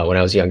 When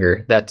I was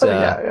younger, that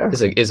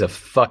is a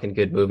fucking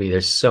good movie.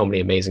 There's so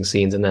many amazing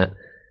scenes in that.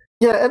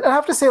 Yeah, and I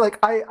have to say, like,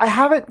 I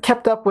haven't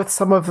kept up with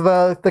some of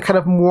the kind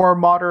of more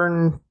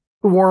modern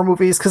war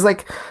movies, because,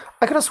 like,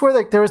 I could have swore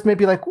like there was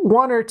maybe like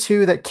 1 or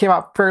 2 that came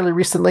out fairly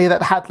recently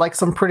that had like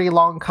some pretty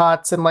long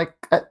cuts, and like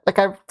I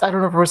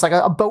don't know if it was like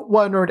a boat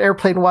one or an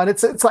airplane one.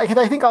 It's like,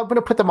 I think I'm going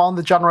to put them all in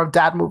the genre of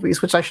dad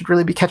movies, which I should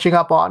really be catching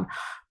up on.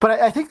 But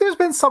I think there's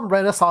been some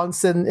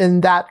renaissance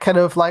in that kind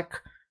of like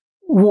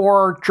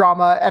war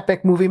drama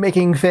epic movie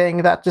making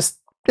thing that just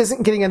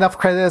isn't getting enough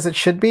credit as it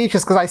should be,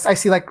 just because I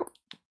see like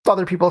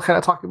other people kind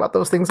of talking about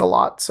those things a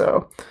lot.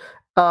 So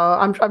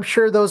I'm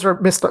sure those are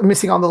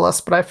missing on the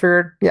list, but I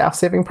figured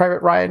Saving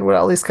Private Ryan would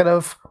at least kind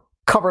of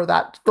cover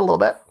that a little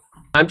bit.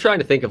 I'm trying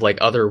to think of like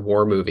other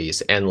war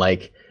movies, and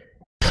like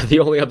the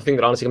only other thing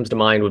that honestly comes to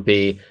mind would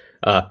be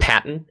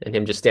Patton and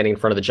him just standing in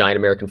front of the giant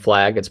American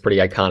flag. It's a pretty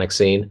iconic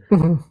scene.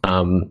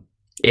 Mm-hmm.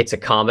 It's a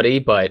comedy,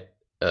 but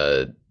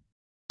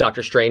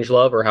Dr.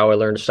 Strangelove, or How I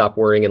Learned to Stop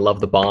Worrying and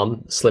Love the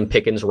Bomb, Slim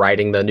Pickens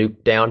riding the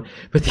nuke down.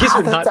 But these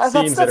are not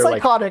scenes that are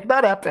like... That's iconic,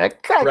 not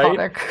epic.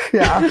 Iconic, right?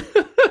 Yeah.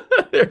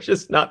 They're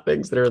just not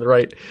things that are in the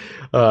right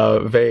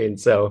vein,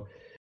 so...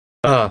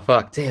 Oh,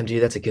 fuck. Damn,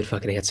 dude, that's a good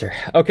fucking answer.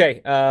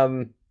 Okay,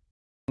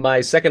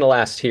 my second to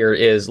last here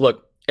is,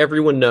 look,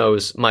 everyone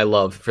knows my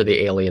love for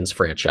the Aliens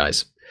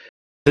franchise.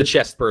 The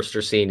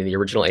chestburster scene in the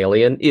original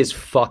Alien is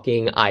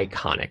fucking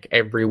iconic.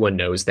 Everyone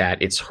knows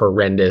that. It's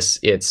horrendous.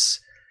 It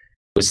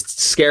was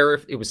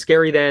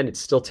scary then. It's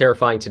still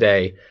terrifying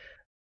today.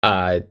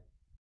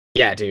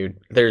 Yeah, dude.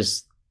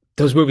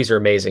 Those movies are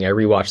amazing. I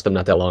rewatched them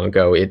not that long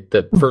ago.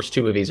 The first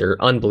 2 movies are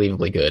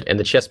unbelievably good, and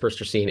the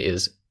chestburster scene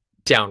is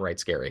downright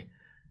scary.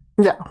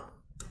 Yeah,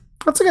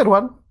 that's a good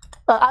one.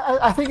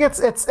 I think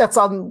it's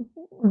on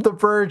the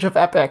verge of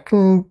epic,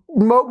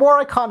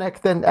 more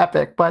iconic than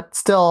epic, but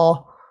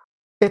still,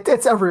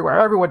 it's everywhere.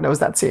 Everyone knows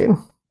that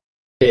scene.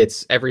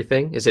 It's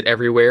everything. Is it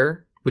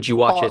everywhere? Would you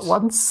watch it at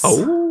once?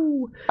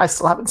 Oh, I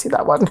still haven't seen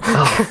that one.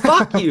 Oh,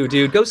 fuck you,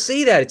 dude. Go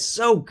see that. It's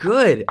so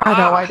good.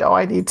 I know.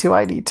 I need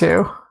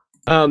to.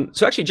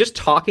 So actually, just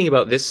talking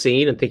about this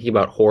scene and thinking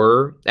about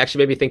horror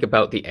actually made me think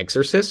about The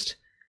Exorcist.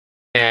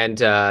 And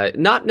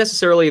not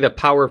necessarily the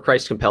power of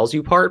Christ compels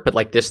you part, but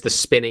like the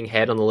spinning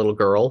head on the little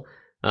girl.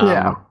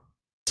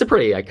 It's a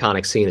pretty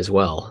iconic scene as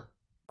well.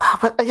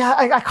 But yeah,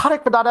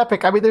 iconic but not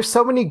epic. I mean, there's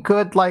so many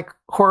good like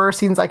horror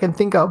scenes I can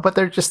think of, but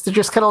they're just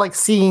kind of like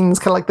scenes,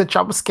 kind of like the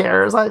jump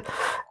scares.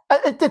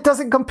 It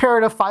doesn't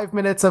compare to 5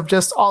 minutes of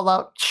just all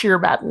out sheer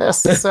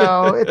madness.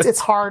 So it's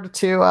hard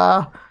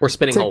to We're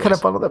spinning kind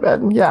of bundle them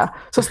in. Yeah.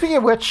 So speaking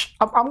of which,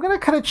 I'm gonna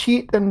kind of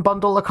cheat and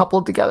bundle a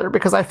couple together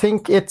because I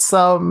think it's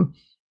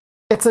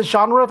a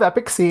genre of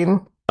epic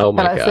scene. Oh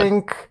my God. God. I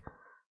think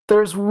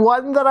there's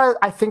one that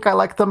I think I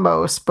like the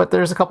most, but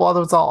there's a couple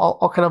others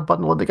I'll kind of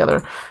bundle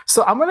together.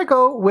 So I'm gonna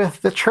go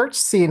with the church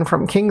scene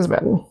from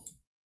Kingsman.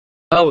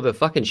 Oh, the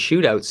fucking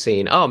shootout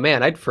scene. Oh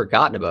man, I'd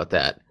forgotten about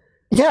that.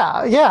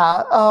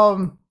 Yeah.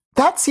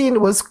 That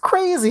scene was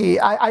crazy.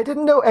 I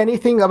didn't know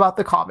anything about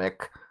the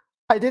comic.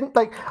 I didn't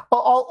like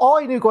all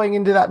I knew going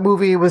into that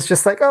movie was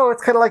just like, oh,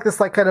 it's kind of like this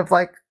like kind of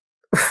like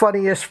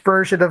funny-ish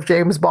version of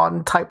James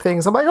Bond type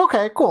things. I'm like,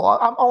 okay, cool.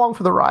 I'm along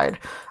for the ride.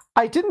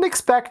 I didn't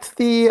expect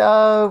the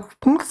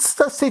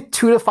let's say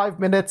 2 to 5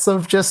 minutes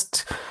of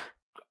just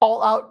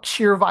all-out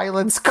sheer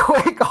violence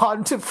going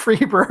on to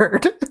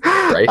Freebird.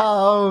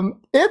 Right.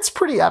 It's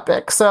pretty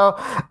epic. So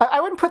I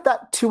wouldn't put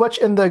that too much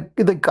in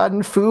the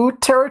gun fu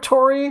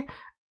territory.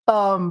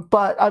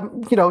 But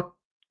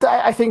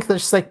I think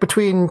there's like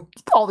between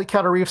all the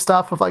Keanu Reeves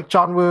stuff of like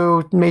John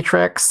Woo,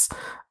 Matrix.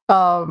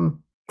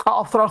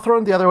 I'll throw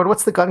in the other one.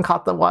 What's the gun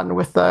caught the one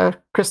with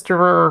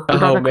Christopher?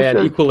 Oh man,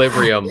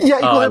 Equilibrium. Yeah,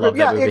 Equilibrium. I love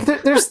that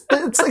movie. There's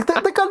it's like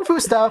the gun fu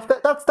stuff.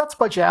 That's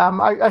my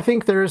jam. I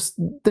think there's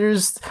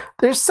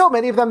so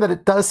many of them that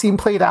it does seem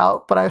played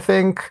out, but I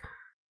think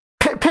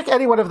pick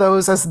any one of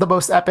those as the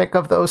most epic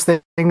of those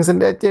things,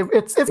 and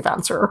it's an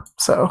answer.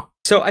 So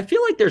I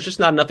feel like there's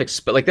just not enough.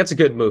 Like that's a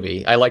good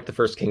movie. I like the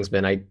first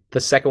Kingsman. The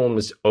second one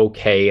was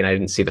okay, and I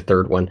didn't see the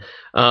third one.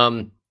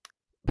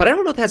 But I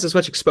don't know if it has as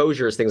much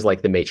exposure as things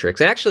like The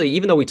Matrix. And actually,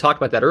 even though we talked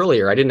about that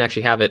earlier, I didn't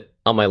actually have it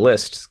on my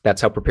list. That's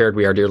how prepared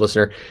we are, dear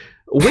listener.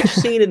 Which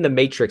scene in The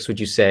Matrix would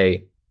you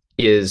say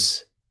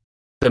is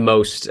the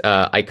most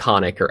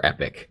iconic or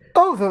epic?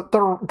 Oh,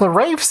 the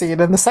rave scene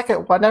in the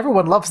second one.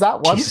 Everyone loves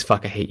that one. Jesus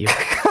fuck, I hate you.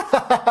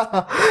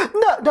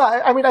 No.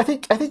 I mean, I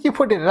think you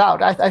pointed it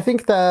out. I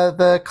think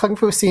the kung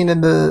fu scene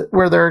in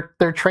where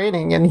they're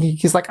training and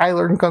he's like, I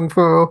learned kung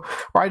fu or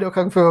I know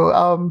kung fu.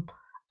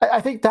 I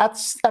think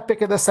that's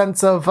epic in the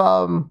sense of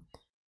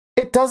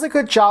it does a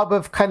good job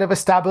of kind of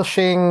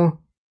establishing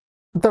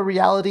the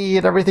reality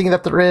and everything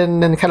that they're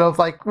in, and kind of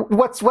like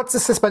what's the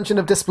suspension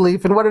of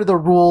disbelief and what are the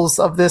rules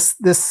of this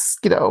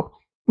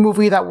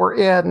movie that we're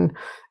in,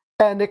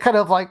 and it kind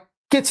of like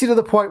gets you to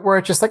the point where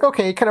it's just like,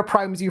 okay, it kind of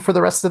primes you for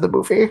the rest of the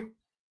movie.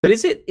 But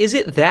is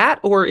it that,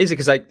 or is it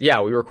because we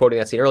were quoting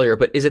that scene earlier,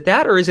 but is it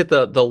that, or is it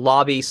the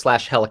lobby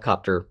 /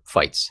 helicopter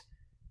fights?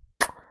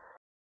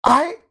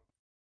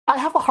 I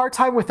have a hard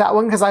time with that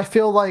one because I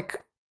feel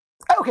like,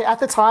 okay, at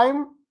the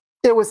time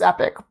it was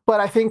epic,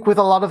 but I think with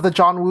a lot of the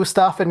John Woo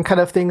stuff and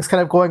kind of things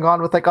kind of going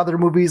on with like other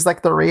movies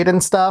like The Raid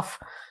and stuff,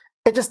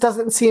 it just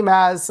doesn't seem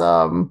as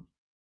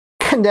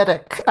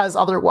kinetic as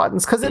other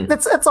ones because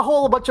it's a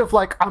whole bunch of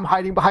like, I'm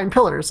hiding behind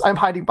pillars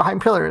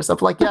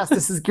of like, yes,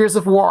 this is Gears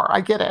of War, I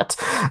get it.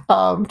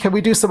 Can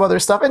we do some other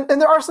stuff? And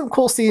there are some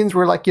cool scenes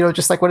where like,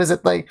 just like, what is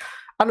it like?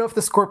 I don't know if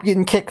the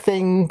scorpion kick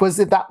thing was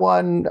in that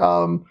one.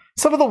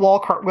 Some of the wall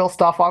cartwheel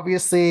stuff,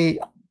 obviously,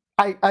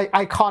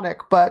 iconic,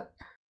 but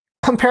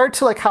compared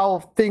to like how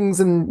things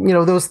and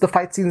the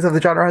fight scenes of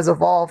the genre has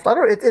evolved, I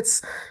don't know.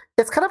 It's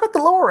kind of at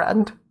the lower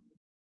end.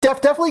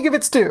 Definitely give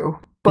its due,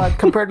 but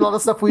compared to a lot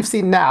of stuff we've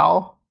seen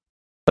now.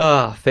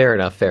 Fair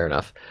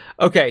enough.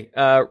 Okay,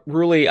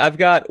 Ruly, I've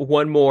got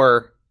one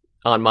more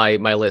on my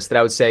list that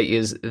I would say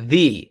is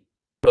the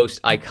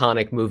most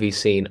iconic movie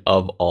scene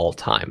of all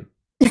time.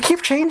 You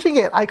keep changing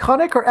it.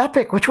 Iconic or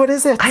epic? Which one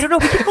is it? I don't know.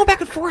 We keep going back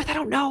and forth. I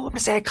don't know. I'm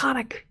gonna say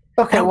iconic.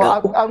 Okay,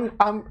 well,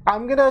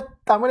 I'm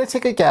gonna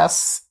take a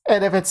guess,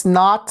 and if it's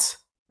not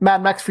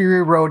Mad Max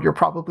Fury Road, you're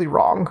probably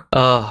wrong.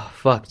 Oh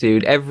fuck,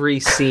 dude! Every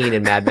scene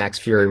in Mad Max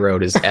Fury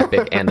Road is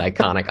epic and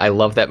iconic. I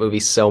love that movie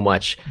so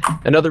much.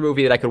 Another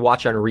movie that I could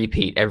watch on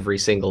repeat every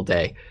single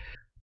day.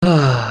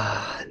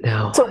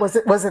 No. So was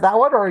it that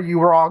one, or are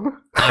you wrong?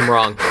 I'm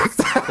wrong.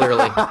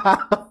 Clearly.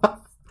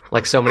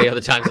 Like so many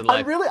other times in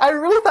life. I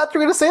really thought you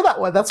were going to say that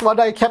one. That's why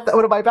I kept that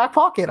one in my back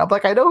pocket. I'm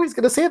like, I know he's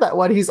going to say that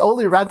one. He's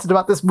only ranted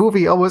about this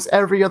movie almost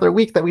every other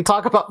week that we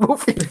talk about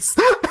movies.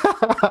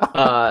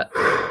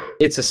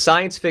 It's a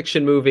science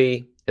fiction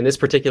movie, and this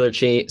particular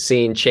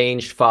scene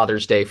changed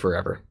Father's Day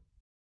forever.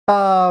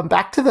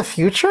 Back to the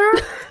Future?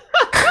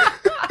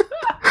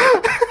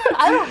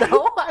 I don't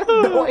know. I have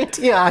no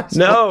idea.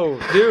 No,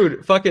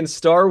 dude, fucking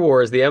Star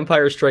Wars, The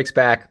Empire Strikes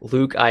Back,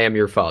 Luke, I am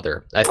your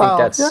father. I think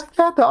that's...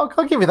 Yeah, no,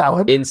 I'll give you that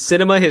one. In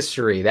cinema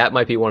history, that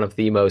might be one of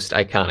the most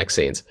iconic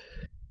scenes.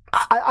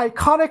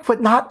 Iconic,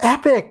 but not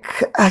epic.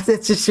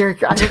 It's just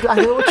I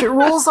know what your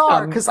rules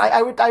are, because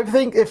I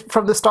think if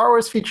from the Star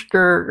Wars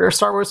feature or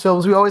Star Wars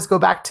films, we always go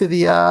back to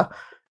the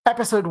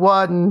Episode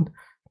 1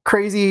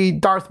 crazy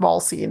Darth Maul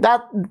scene.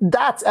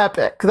 That's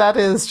epic. That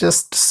is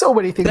just so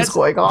many things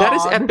going on. That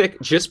is epic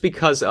just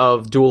because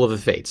of Duel of the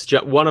Fates,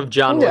 one of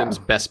John Williams'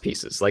 best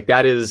pieces. Like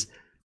that is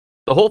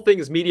The whole thing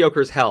is mediocre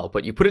as hell,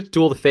 but you put it to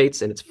Duel of the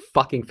Fates, and it's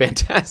fucking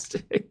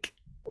fantastic.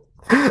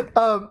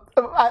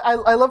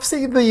 I love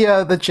seeing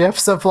the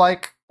gifs of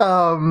like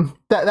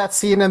that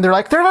scene, and they're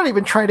not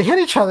even trying to hit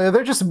each other.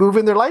 They're just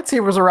moving their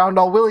lightsabers around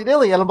all willy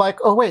nilly, and I'm like,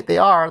 oh wait, they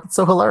are. That's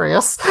so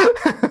hilarious.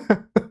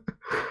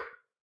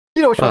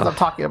 You know which ones I'm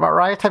talking about,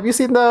 right? Have you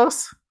seen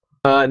those?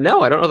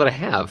 No, I don't know that I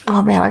have.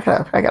 Oh man, I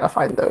gotta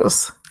find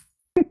those.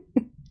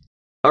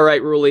 All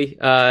right, Ruly.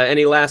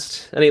 Any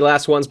last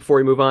ones before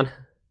we move on?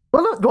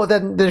 Well, no, well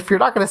then if you're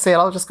not gonna say it,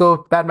 I'll just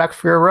go Mad Max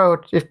Fury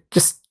Road.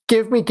 Just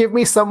give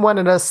me someone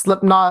in a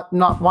Slipknot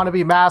not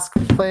wannabe mask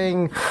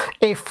playing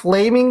a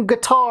flaming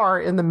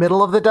guitar in the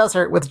middle of the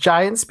desert with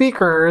giant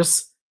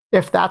speakers.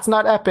 If that's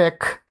not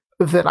epic,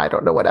 then I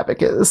don't know what epic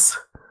is.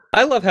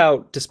 I love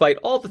how, despite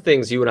all the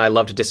things you and I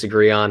love to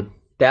disagree on,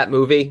 that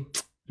movie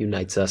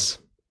unites us.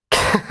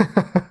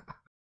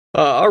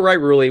 All right,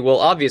 Ruly. Well,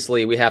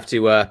 obviously, we have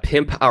to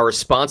pimp our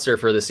sponsor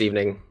for this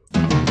evening.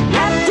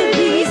 After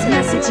these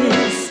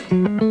messages,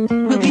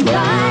 we'll be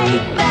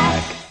right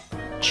back.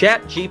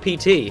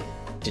 ChatGPT.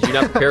 Did you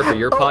not prepare for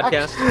your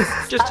podcast?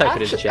 Just type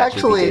it into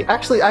ChatGPT.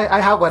 Actually, I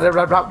have one.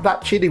 I'm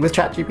not cheating with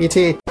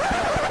ChatGPT.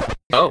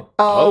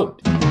 Oh.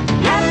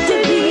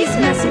 After these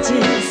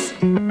messages,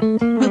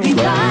 we'll be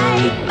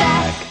right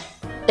back.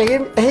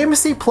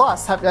 AMC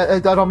Plus, I'm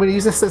going to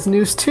use this as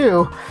news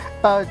too.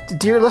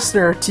 Dear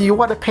listener, do you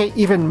want to pay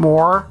even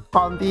more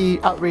on the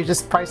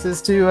outrageous prices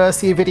to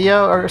see a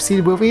video or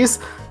see movies?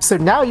 So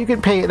now you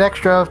can pay an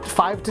extra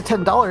 $5 to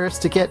 $10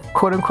 to get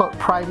quote-unquote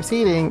prime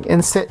seating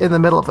and sit in the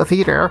middle of the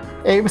theater.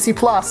 AMC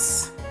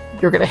Plus,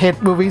 you're going to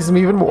hate movies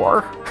even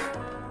more.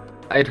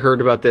 I'd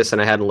heard about this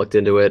and I hadn't looked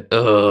into it.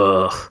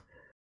 Ugh.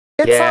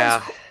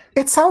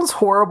 It sounds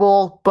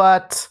horrible,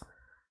 but...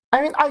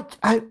 I mean,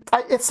 I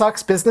it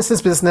sucks. Business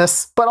is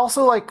business, but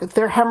also like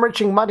they're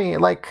hemorrhaging money.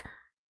 Like,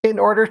 in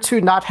order to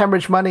not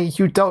hemorrhage money,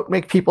 you don't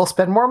make people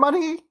spend more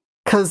money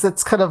because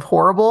it's kind of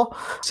horrible.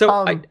 So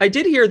I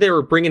did hear they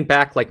were bringing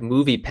back like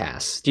Movie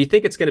Pass. Do you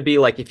think it's going to be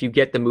like if you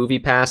get the Movie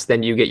Pass,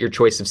 then you get your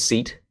choice of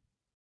seat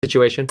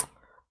situation?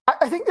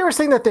 I think they were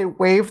saying that they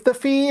waived the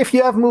fee if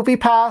you have Movie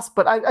Pass,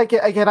 but I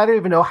don't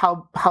even know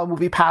how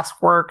Movie Pass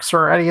works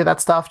or any of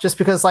that stuff. Just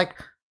because like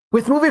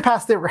with Movie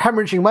Pass, they were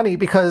hemorrhaging money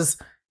because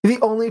the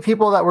only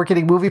people that were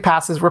getting movie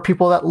passes were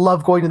people that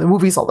love going to the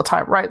movies all the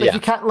time, right? Like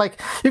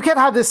you can't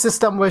have this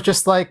system with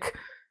just like,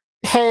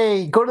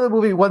 hey, go to the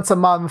movie once a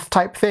month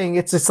type thing.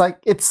 It's just like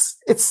it's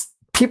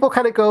people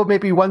kind of go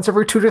maybe once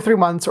every 2 to 3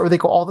 months, or they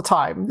go all the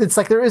time. It's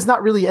like there is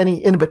not really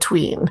any in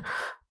between.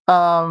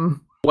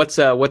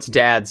 What's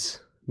Dad's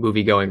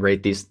movie going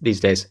rate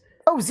these days?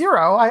 Oh,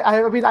 0.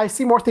 I mean, I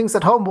see more things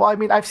at home. Well, I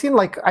mean, I've seen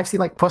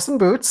like Puss in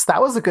Boots.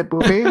 That was a good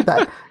movie.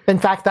 That, in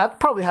fact, that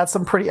probably had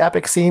some pretty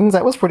epic scenes.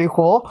 That was pretty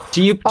cool.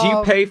 Do you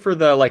pay for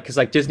the like? Because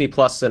like Disney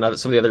Plus and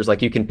some of the others,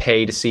 like you can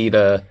pay to see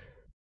the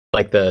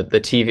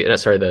TV.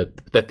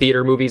 The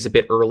theater movies a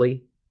bit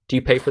early. Do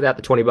you pay for that?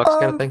 The $20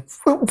 kind of thing.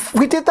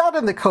 We did that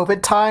in the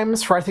COVID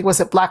times for I think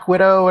was it Black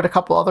Widow and a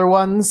couple other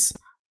ones.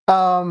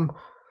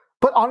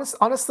 But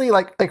honestly,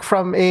 like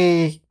from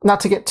a, not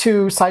to get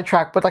too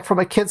sidetracked, but like from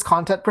a kids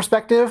content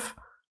perspective,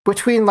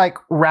 between like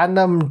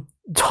random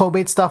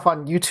homemade stuff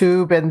on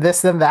YouTube and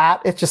this and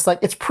that, it's just like,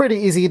 it's pretty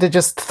easy to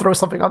just throw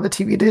something on the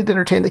TV to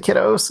entertain the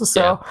kiddos.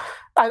 So yeah.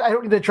 I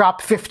don't need to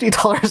drop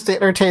 $50 to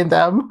entertain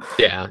them.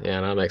 Yeah,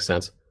 that makes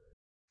sense.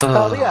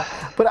 Yeah,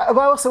 but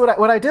also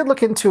when I did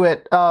look into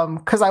it,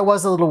 because I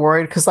was a little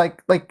worried, because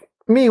like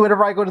me,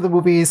 whenever I go to the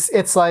movies,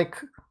 it's like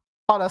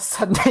on a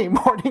Sunday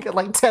morning at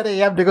like 10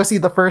 a.m. to go see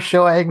the first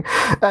showing.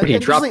 You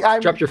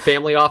drop your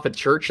family off at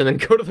church and then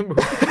go to the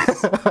movies.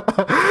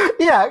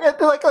 Yeah,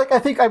 like I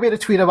think I made a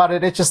tweet about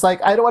it. It's just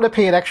like I don't want to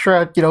pay an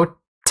extra,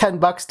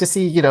 $10 to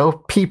see,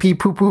 Pee Pee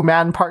Poo Poo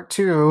Man Part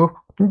 2.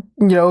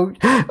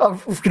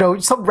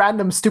 Some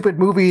random stupid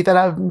movie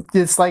that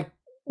it's like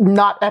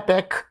not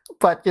epic,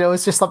 but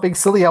it's just something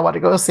silly I want to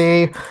go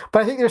see.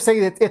 But I think they're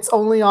saying that it's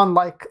only on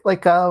like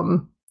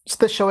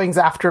the showings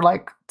after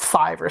like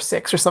 5 or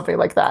 6 or something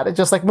like that. It's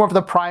just like more of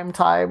the prime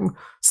time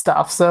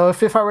stuff. So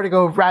if I were to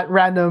go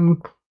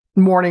random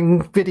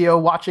morning video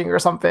watching or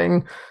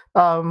something,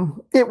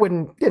 it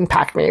wouldn't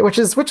impact me, which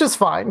is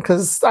fine,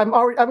 because I'm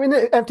in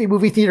an empty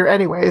movie theater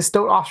anyways.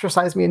 Don't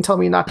ostracize me and tell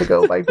me not to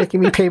go by making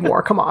me pay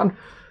more. Come on.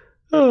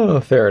 Oh,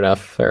 fair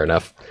enough.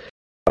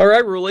 All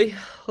right, Ruly,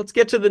 let's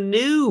get to the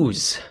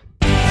news.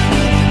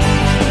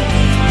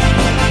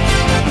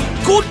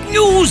 Good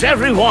news,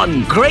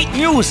 everyone! Great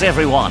news,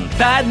 everyone!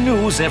 Bad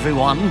news,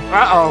 everyone!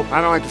 Uh-oh, I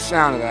don't like the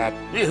sound of that.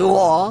 You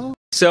all?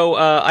 So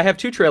I have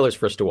 2 trailers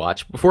for us to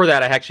watch. Before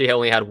that, I actually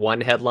only had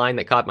one headline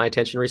that caught my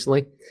attention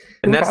recently.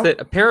 And that's that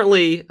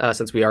apparently,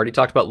 since we already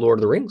talked about Lord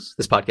of the Rings,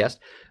 this podcast,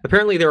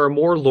 apparently there are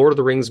more Lord of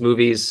the Rings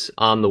movies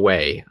on the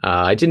way.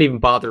 I didn't even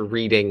bother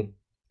reading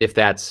if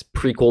that's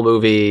prequel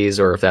movies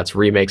or if that's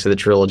remakes of the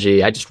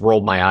trilogy. I just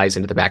rolled my eyes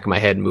into the back of my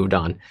head and moved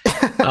on.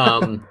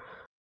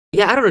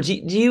 Yeah, I don't know. Do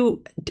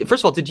you?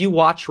 First of all, did you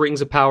watch Rings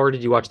of Power?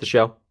 Did you watch the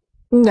show?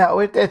 No,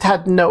 it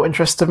had no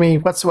interest to me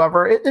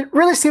whatsoever. It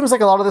really seems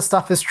like a lot of the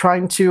stuff is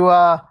trying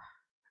to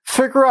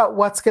figure out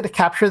what's going to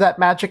capture that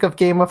magic of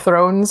Game of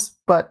Thrones,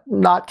 but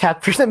not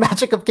capture the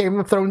magic of Game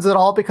of Thrones at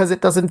all because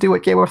it doesn't do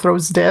what Game of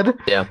Thrones did.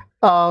 Yeah.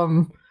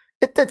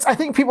 It's I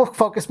think people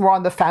focus more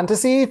on the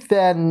fantasy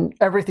than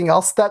everything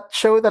else that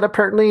show that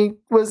apparently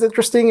was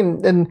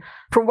interesting. And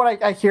from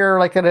what I hear,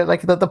 like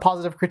the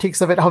positive critiques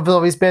of it have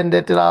always been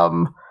that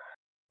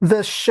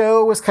the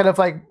show was kind of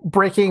like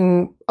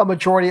breaking a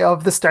majority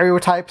of the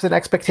stereotypes and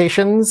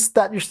expectations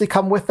that usually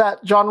come with that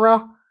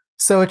genre.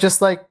 So it's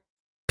just like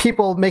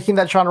people making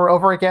that genre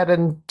over again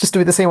and just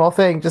doing the same old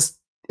thing just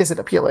isn't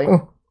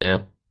appealing.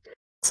 Yeah.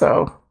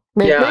 So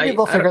maybe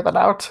they'll figure that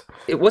out.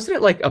 Wasn't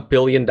it like $1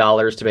 billion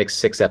to make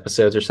 6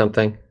 episodes or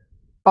something?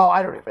 Oh,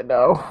 I don't even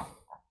know.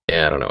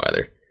 Yeah, I don't know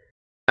either.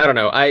 I don't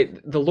know.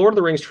 The Lord of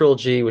the Rings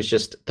trilogy was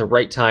just the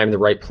right time, the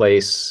right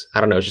place.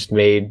 I don't know, just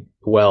made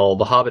well.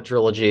 The Hobbit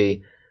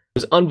trilogy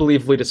was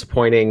unbelievably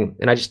disappointing,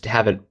 and I just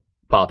haven't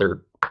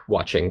bothered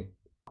watching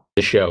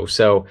the show.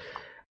 So,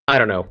 I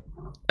don't know.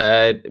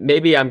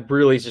 Maybe I'm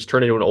really just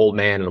turning into an old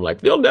man, and I'm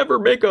like, they'll never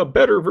make a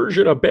better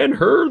version of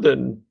Ben-Hur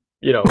than,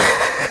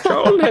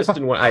 Charlton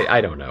Heston. I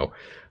don't know.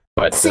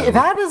 But see,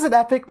 that is an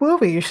epic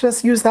movie. You should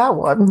just use that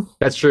one.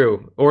 That's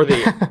true. Or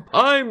the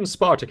I'm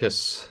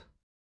Spartacus.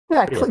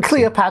 Yeah,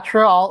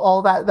 Cleopatra,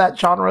 all that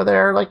genre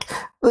there. Like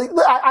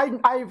I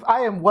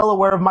am well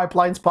aware of my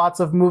blind spots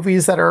of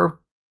movies that are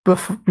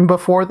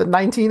before the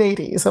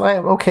 1980s, and I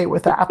am okay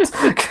with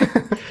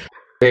that.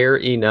 Fair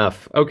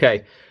enough.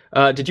 Okay.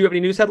 Did you have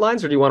any news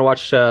headlines, or do you want to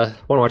watch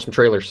some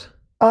trailers?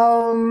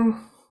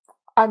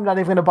 I'm not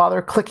even going to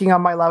bother clicking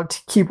on my loud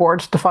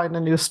keyboard to find a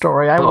news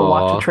story. I will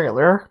watch a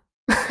trailer.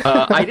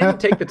 I didn't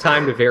take the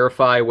time to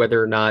verify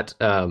whether or not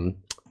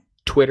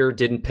Twitter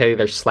didn't pay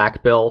their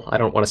Slack bill. I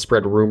don't want to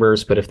spread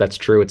rumors, but if that's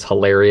true, it's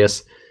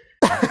hilarious.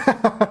 All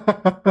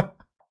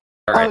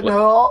right,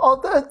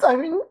 I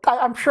mean,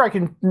 I'm sure I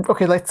can.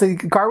 Okay, let's say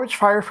garbage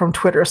fire from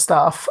Twitter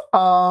stuff.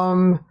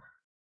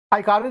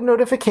 I got a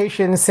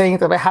notification saying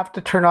that I have to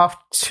turn off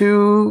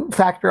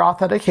 2-factor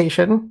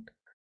authentication.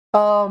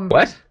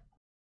 What?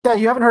 Yeah,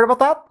 you haven't heard about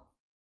that?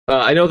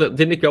 I know that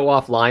didn't it go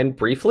offline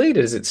briefly?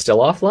 Is it still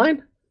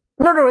offline?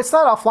 No, it's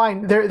not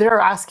offline.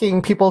 They're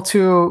asking people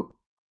to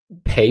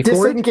pay for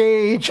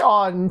disengage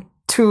on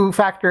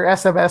 2-factor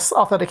SMS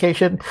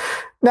authentication.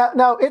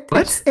 Now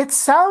it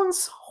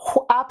sounds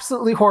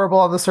absolutely horrible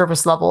on the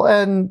surface level,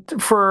 and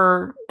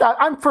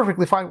I'm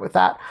perfectly fine with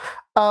that.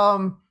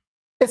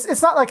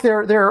 It's not like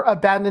they're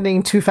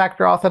abandoning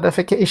 2-factor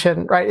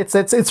authentication, right?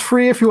 It's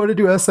free if you want to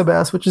do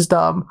SMS, which is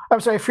dumb.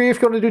 I'm sorry, free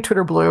if you want to do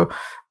Twitter Blue,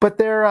 but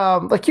they're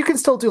like you can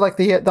still do like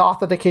the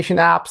authentication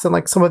apps and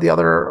like some of the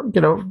other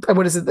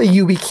what is it, the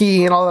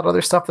YubiKey and all that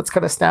other stuff that's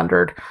kind of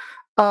standard.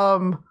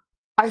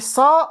 I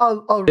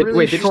saw a really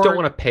wait. They just don't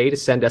want to pay to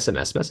send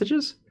SMS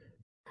messages.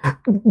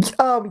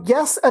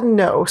 Yes and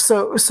no.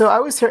 So I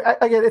was here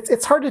again.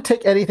 It's hard to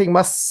take anything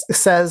Musk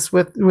says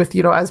with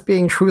as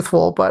being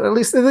truthful, but at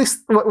least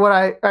what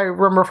I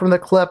remember from the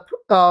clip,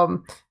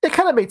 it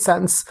kind of made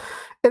sense,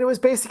 and it was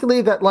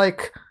basically that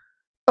like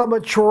a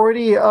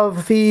majority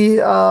of the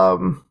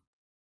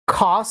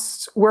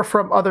costs were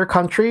from other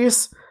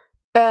countries,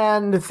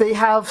 and they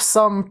have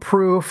some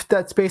proof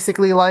that's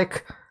basically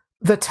like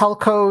the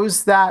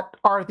telcos that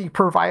are the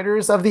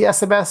providers of the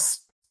SMS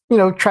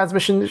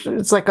transmission.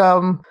 It's like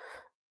I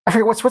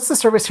forget what's the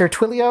service here,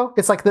 Twilio.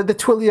 It's like the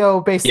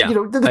Twilio based, the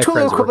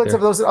Twilio equivalents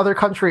of those in other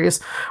countries.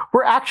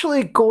 We're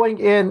actually going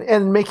in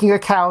and making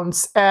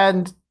accounts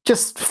and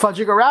just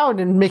fudging around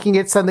and making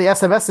it send the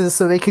SMSs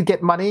so they could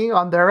get money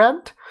on their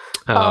end,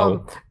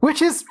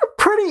 which is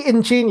pretty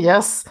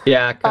ingenious.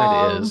 Yeah, it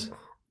kind of is.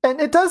 And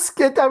it does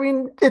get. I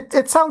mean,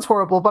 it sounds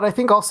horrible, but I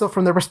think also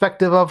from the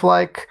perspective of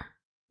like.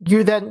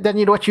 You then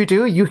you know what you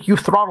do? You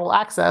throttle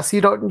access.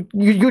 You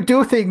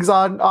do things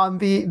on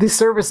the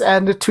service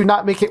end to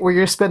not make it where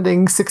you're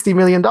spending $60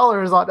 million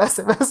on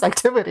SMS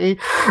activity.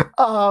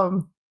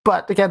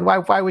 But again,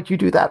 why would you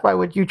do that? Why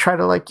would you try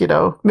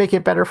to make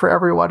it better for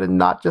everyone and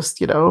not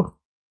just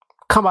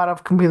come out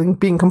of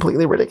being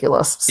completely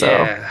ridiculous? So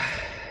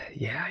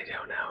yeah, I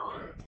don't know.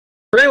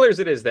 Trailers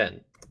it is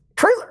then.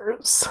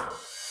 Trailers.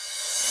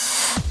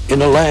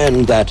 In a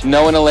land that...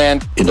 No, in a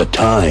land... In a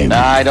time...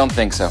 I don't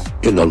think so.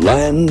 In a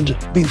land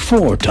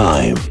before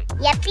time.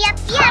 Yep.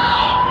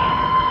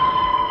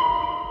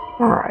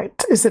 All right.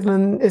 Is it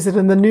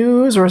in the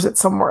news or is it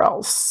somewhere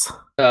else?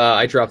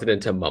 I dropped it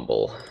into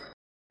Mumble.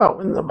 Oh,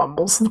 in the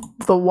Mumbles.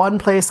 The one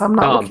place I'm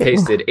not looking.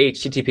 Pasted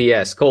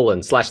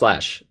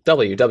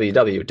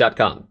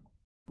https://www.com.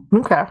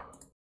 Okay.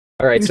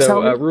 All right,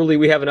 so Ruly,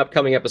 we have an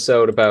upcoming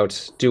episode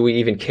about do we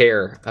even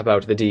care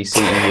about the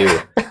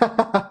DCEU?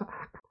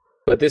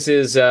 But this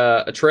is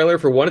a trailer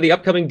for one of the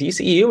upcoming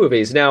DCEU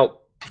movies. Now,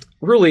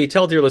 Ruly,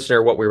 tell dear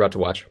listener what we're about to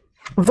watch.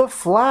 The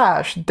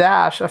Flash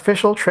 -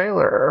 official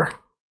trailer.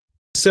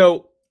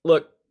 So,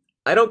 look,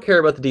 I don't care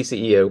about the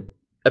DCEU.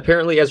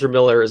 Apparently, Ezra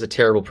Miller is a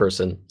terrible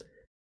person.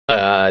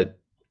 I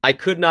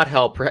could not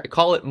help,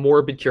 call it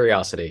morbid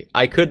curiosity.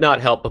 I could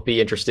not help but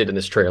be interested in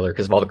this trailer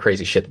because of all the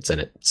crazy shit that's in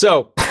it.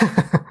 So,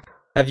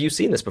 have you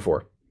seen this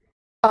before?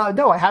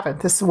 No, I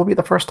haven't. This will be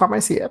the first time I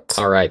see it.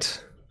 All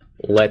right,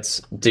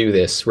 let's do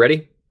this.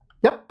 Ready?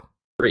 Yep.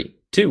 3,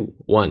 2,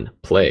 1,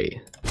 play.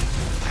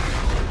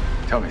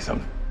 Tell me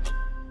something.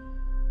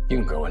 You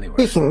can go anywhere.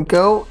 He can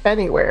go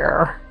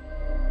anywhere.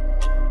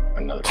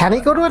 Another Can he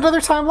go to another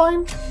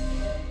timeline?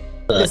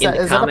 Is In that-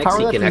 the is that a comics, power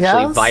he that can he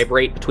actually has?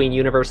 vibrate between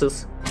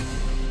universes.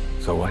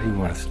 So why do you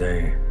want to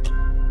stay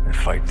and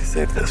fight to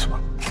save this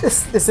one?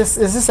 Is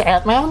this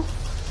Ant-Man?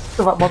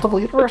 About multiple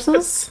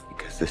universes?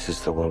 Because this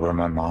is the world where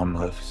my mom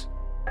lives.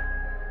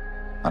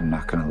 I'm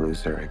not gonna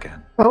lose her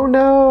again. Oh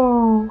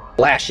no.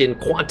 Flash in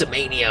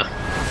Quantumania.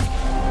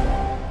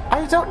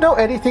 I don't know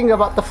anything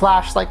about the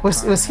Flash. Like,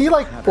 was he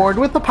like born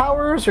with the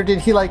powers, or did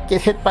he like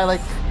get hit by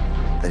like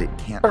That it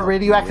can't. a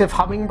radioactive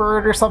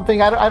hummingbird or something?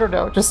 I don't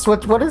know. Just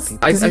what is?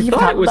 I does he even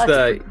thought have it was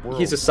back-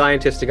 he's a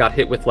scientist who got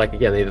hit with, like,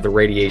 again, either the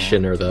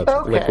radiation or the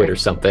Okay. liquid or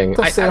something.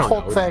 That's I the don't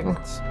whole know. thing.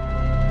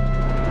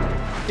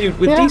 Dude,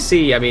 with Yeah.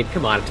 DC, I mean,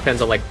 come on, it depends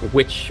on, like,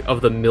 which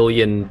of the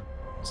million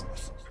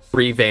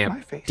revamp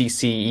My face.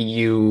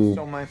 DCEU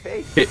my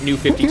face. New You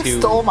 52.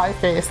 stole my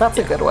face. That's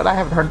a good one. I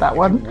haven't heard that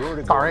one.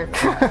 Sorry. You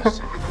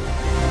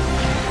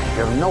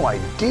have no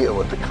idea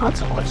what the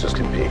consequences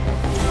can be.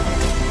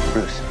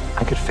 Bruce,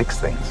 I could fix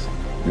things.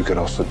 You could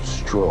also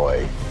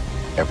destroy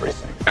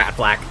everything.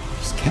 Batflack.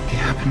 This can't be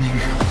happening.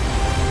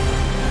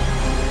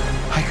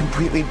 I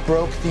completely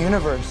broke the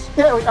universe.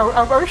 Yeah,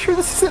 are we sure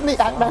this isn't the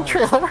Ant-Man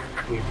trailer?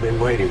 We've been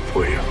waiting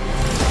for you.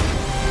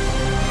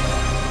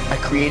 I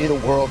created a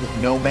world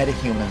with no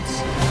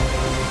metahumans.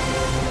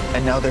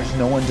 And now there's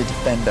no one to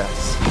defend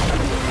us.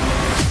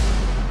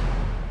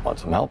 Want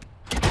some help?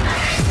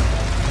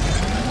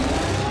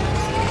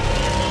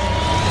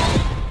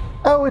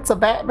 Oh, it's a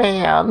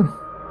Batman.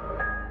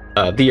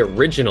 The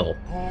original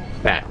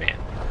Batman.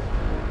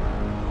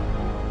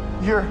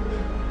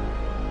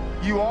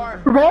 You are.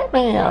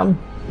 Batman.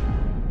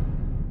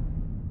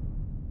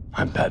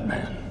 I'm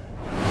Batman.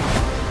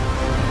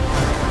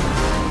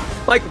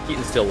 Michael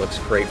Keaton still looks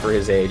great for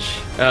his age.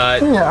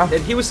 Yeah.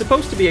 And he was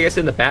supposed to be, I guess,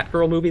 in the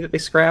Batgirl movie that they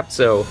scrapped,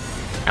 so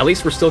at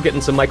least we're still getting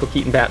some Michael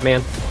Keaton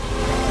Batman.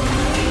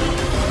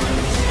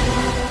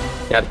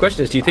 Now, the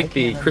question is, do you think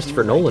the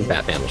Christopher Nolan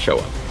Batman will show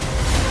up?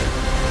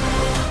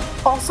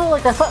 Also,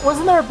 like, I thought,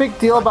 wasn't there a big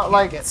deal about,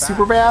 like,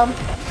 Superman?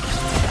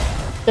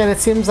 And it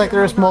seems like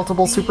there's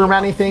multiple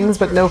Superman-y things,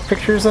 but no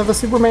pictures of the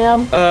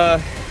Superman.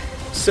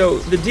 So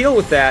the deal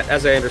with that,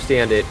 as I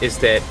understand it, is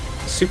that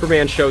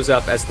Superman shows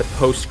up as the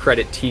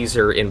post-credit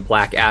teaser in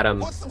Black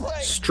Adam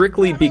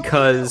strictly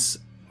because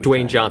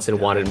Dwayne Johnson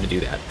wanted him to do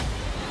that.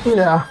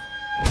 Yeah.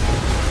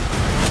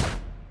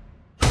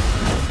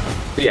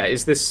 But yeah,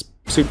 is this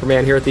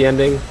Superman here at the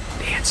ending?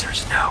 The answer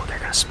is no. They're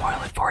gonna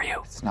spoil it for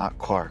you. It's not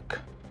Clark.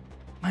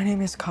 My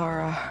name is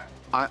Kara.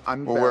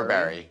 I'm Barry. We're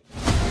Barry.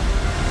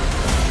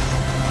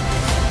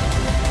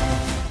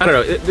 I don't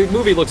know. The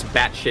movie looks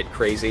batshit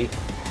crazy.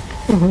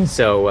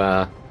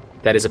 So,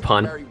 that is a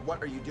pun. Barry,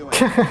 what are you doing?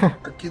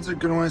 Our kids are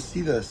gonna want to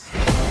see this.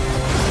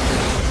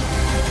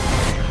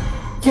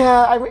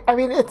 Yeah, I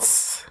mean, it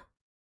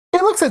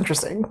looks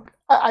interesting.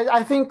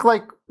 I think,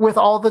 like, with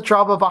all the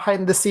drama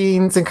behind the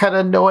scenes and kind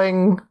of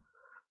knowing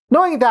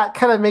that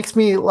kind of makes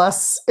me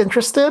less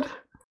interested.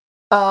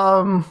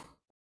 I'm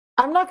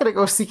not gonna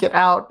go seek it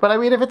out, but I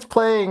mean, if it's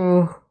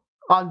playing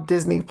on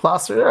Disney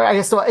Plus or I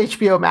guess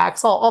HBO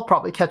Max, I'll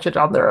probably catch it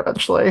on there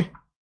eventually.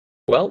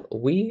 Well,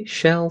 we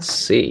shall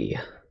see.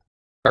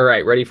 All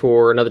right, ready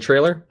for another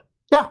trailer?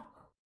 Yeah.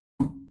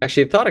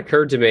 Actually, a thought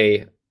occurred to me.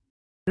 You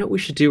know what we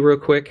should do real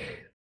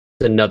quick?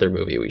 Another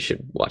movie we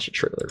should watch a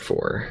trailer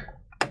for.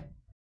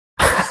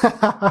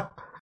 All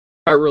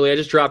right, Ruly, I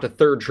just dropped a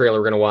third trailer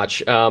we're gonna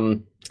watch.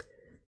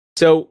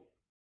 So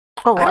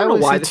Oh, I don't know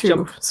only why see this two.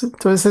 jumped. So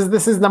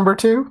this is number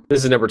 2.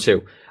 This is number 2.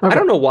 Okay. I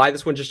don't know why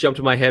this one just jumped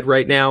to my head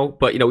right now,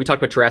 but we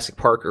talked about Jurassic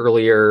Park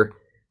earlier,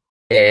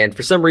 and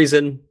for some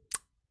reason,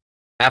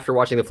 after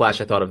watching The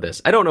Flash, I thought of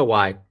this. I don't know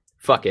why.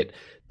 Fuck it.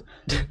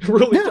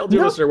 Really, tell the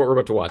listener what we're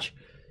about to watch.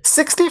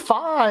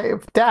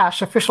 65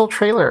 dash official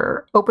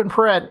trailer open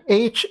paren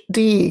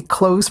HD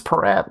close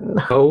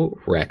paren.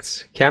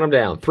 Correct. Count them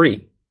down.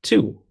 3,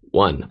 2,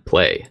 1,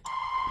 play.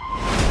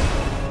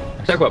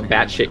 Talk about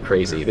batshit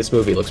crazy. This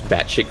movie looks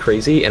batshit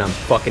crazy, and I'm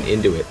fucking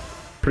into it.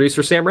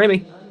 Producer Sam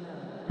Raimi.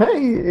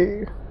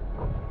 Hey.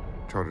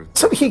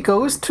 So he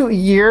goes to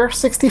year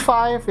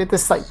 65 at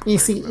this like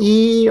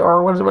BCE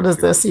or what is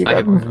this even? I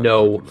have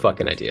no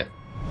fucking idea.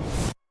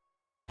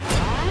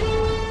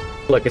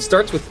 Look, it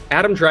starts with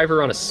Adam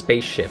Driver on a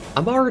spaceship.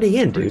 I'm already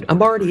in, dude.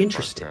 I'm already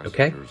interested,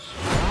 okay?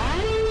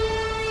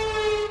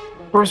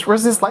 Where's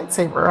his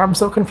lightsaber? I'm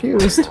so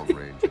confused.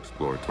 Range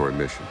exploratory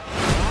mission.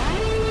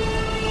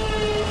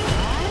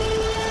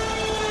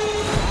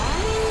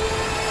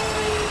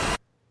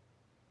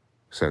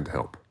 Send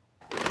help.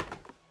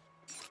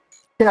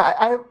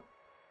 Yeah,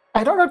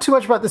 I don't know too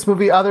much about this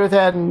movie other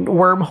than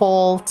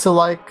wormhole to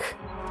like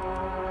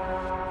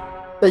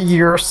the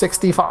year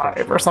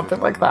 65 or something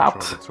like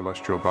that.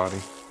 Celestial body.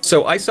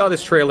 So I saw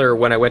this trailer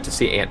when I went to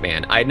see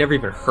Ant-Man. I had never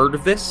even heard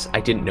of this. I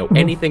didn't know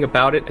anything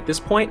about it. At this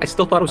point, I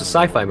still thought it was a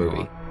sci-fi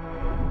movie.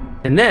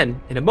 And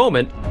then, in a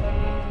moment,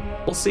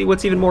 we'll see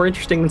what's even more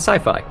interesting than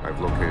sci-fi.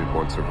 I've located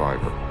one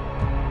survivor.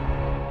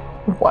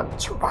 One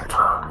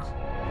survivor.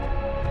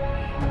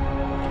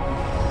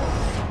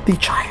 The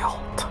child.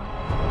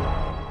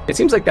 It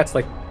seems like that's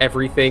like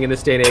everything in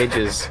this day and age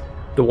is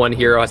the one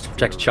hero has to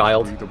protect a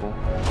child.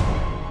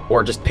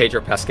 Or just Pedro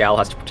Pascal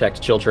has to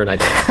protect children.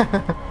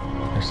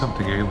 There's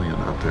something alien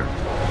out there.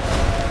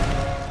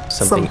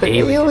 Something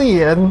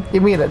alien?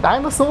 You mean a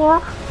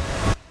dinosaur?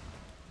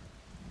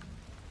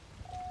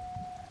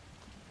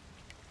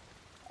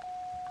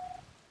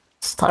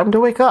 It's time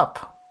to wake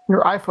up.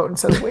 Your iPhone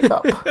says wake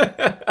up.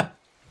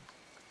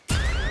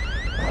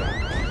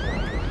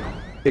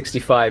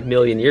 65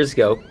 million years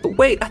ago. But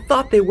wait, I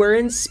thought they were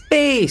in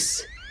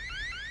space.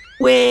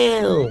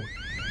 Well.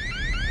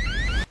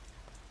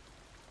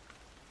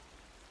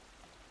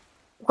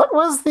 What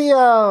was the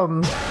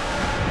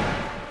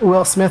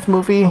Will Smith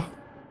movie?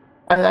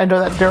 I know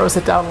that narrows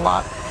it down a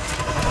lot.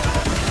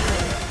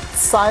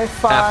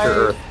 Sci-fi. After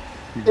Earth.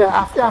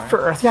 Yeah, After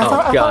Earth.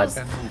 Yeah, God.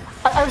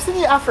 I was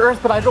thinking After Earth,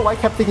 but I don't know why I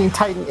kept thinking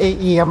Titan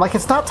AE. I'm like,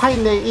 it's not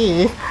Titan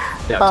AE.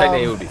 Yeah, Titan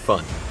AE would be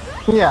fun.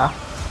 Yeah.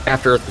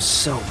 After Earth was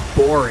so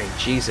boring,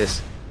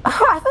 Jesus. I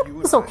thought it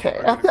was okay.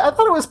 I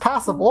thought it was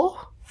passable.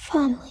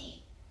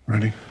 Finally.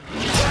 Ready?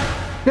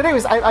 But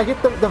anyways, I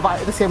get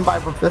the same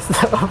vibe of this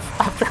of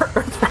After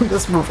Earth from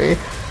this movie.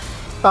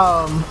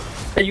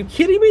 Are you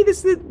kidding me?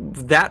 This is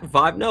that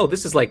vibe? No,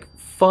 this is like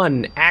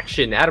fun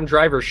action. Adam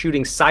Driver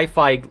shooting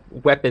sci-fi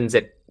weapons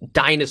at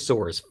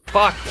dinosaurs.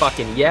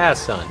 Fucking yeah,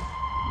 son.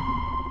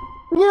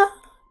 Yeah.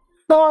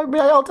 No, I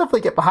mean, I'll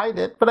definitely get behind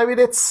it. But I mean,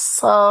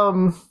 it's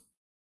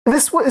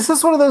is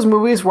this one of those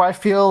movies where I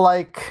feel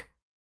like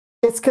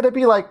it's gonna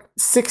be like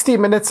 60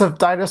 minutes of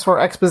dinosaur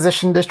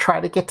exposition to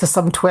try to get to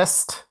some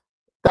twist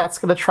that's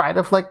gonna try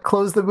to like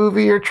close the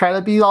movie or try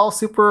to be all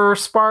super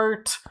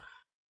smart,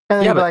 and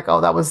then you'll be like, oh,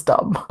 that was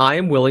dumb. I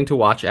am willing to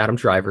watch Adam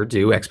Driver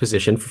do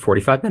exposition for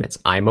 45 minutes.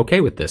 I'm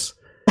okay with this.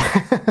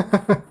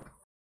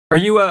 Are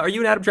you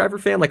an Adam Driver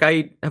fan? Like,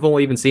 I have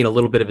only even seen a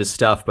little bit of his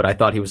stuff, but I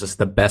thought he was just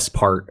the best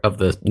part of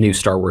the new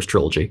Star Wars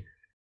trilogy.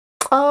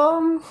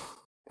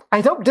 I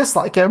don't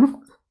dislike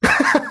him.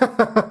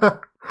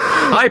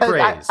 High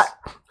praise.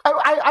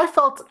 I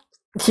felt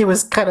he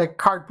was kind of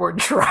cardboard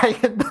dry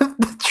in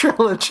the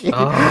trilogy, and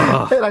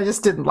I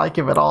just didn't like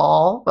him at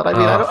all. But I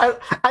mean,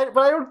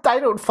 I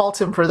don't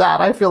fault him for that.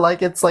 I feel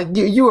like it's like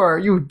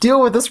you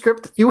deal with the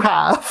script that you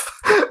have.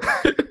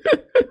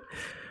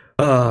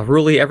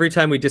 Ruly, every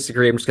time we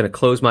disagree, I'm just going to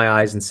close my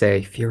eyes and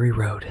say, Fury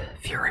Road,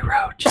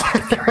 just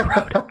like Fury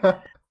Road.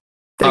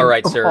 All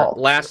right, sir.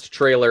 Last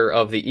trailer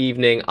of the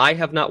evening. I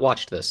have not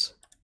watched this.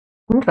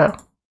 Okay.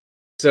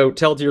 So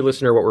tell dear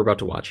listener what we're about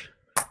to watch.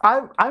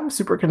 I'm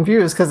super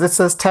confused because it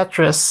says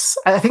Tetris.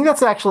 I think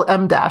that's an actual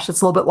M dash.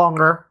 It's a little bit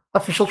longer.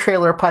 Official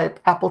trailer pipe,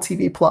 Apple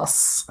TV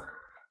Plus.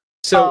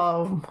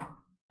 So,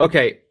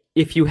 okay,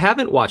 if you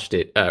haven't watched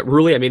it,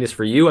 Ruly, I mean this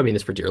for you, I mean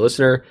this for dear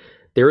listener,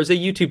 there is a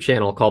YouTube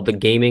channel called The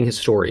Gaming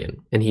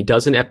Historian, and he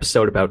does an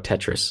episode about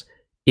Tetris.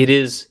 It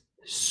is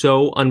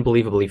so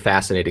unbelievably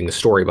fascinating, the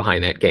story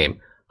behind that game.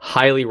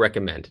 Highly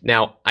recommend.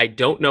 Now, I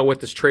don't know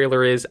what this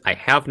trailer is. I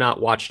have not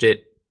watched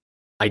it.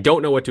 I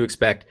don't know what to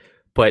expect,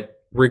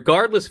 but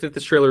regardless if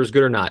this trailer is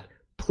good or not,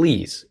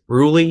 please,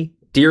 Ruly,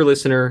 dear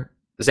listener,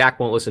 Zach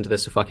won't listen to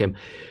this, so fuck him.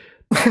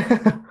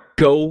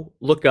 Go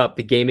look up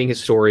the Gaming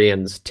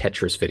Historian's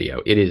Tetris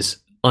video. It is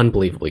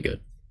unbelievably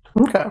good.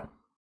 Okay.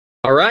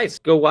 All right,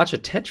 go watch a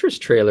Tetris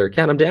trailer.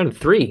 Count them down in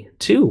 3,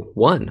 2,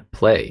 1,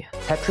 play.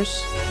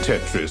 Tetris.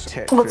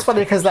 Well, it's funny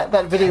because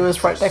that video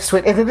is right next to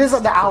it, and it is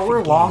an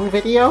hour-long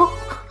video.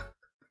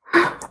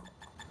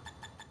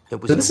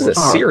 This is a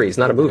series,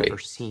 not a movie.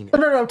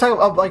 No, I'm talking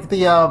about like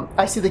the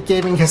I see the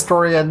Gaming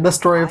Historian, the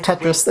story of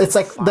Tetris. It's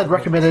like the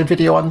recommended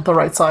video on the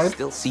right side.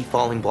 Still see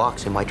falling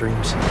blocks in my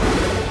dreams.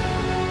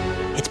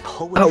 It's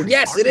poetry. Oh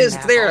yes, it is.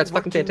 It's there. That's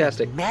fucking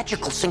fantastic.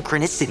 Magical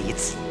synchronicity.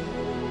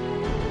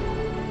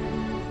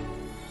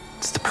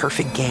 It's the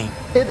perfect game.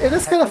 It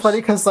is kind of funny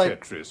because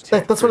like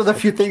that's one of the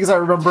few things I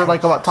remember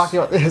like about talking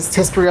about his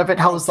history of it.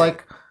 How it was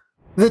like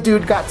the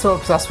dude got so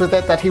obsessed with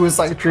it that he was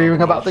like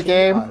dreaming about the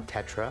game.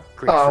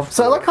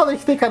 So I like how they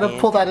kind of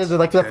pull that into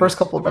like the first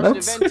couple of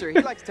minutes.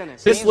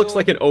 This looks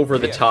like an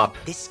over-the-top,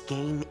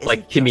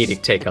 like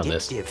comedic take on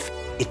this.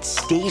 It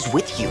stays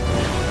with you.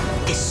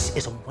 This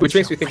is which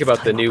makes me think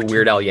about the new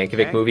Weird Al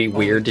Yankovic movie,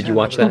 Weird. Did you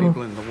watch that?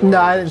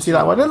 No, I didn't see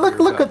that one. It looked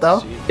good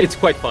though. It's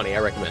quite funny. I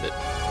recommend it.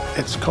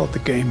 It's called the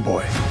Game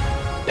Boy.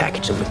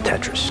 Package them with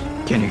Tetris.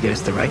 Can you get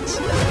us the rights?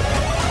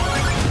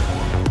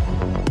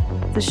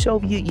 The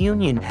Soviet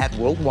Union had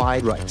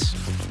worldwide rights.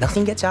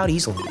 Nothing gets out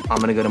easily. I'm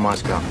gonna go to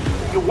Moscow.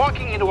 You're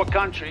walking into a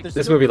country.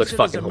 This movie looks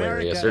fucking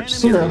hilarious. Or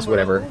series,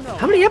 whatever.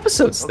 How many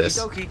episodes is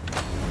this?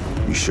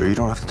 You sure you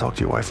don't have to talk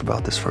to your wife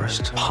about this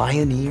first?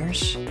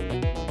 Pioneers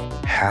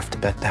have to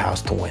bet the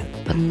house to win.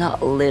 But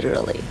not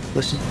literally.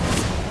 Listen.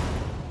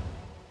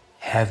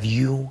 Have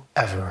you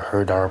ever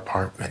heard our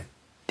apartment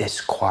this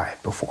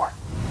quiet before?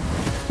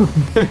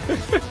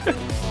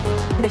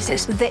 This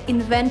is the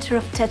inventor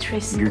of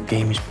Tetris. Your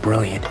game is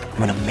brilliant. I'm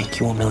gonna make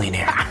you a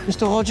millionaire.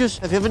 Mr. Rogers,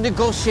 have you ever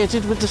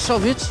negotiated with the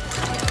Soviets?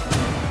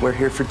 We're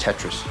here for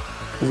Tetris.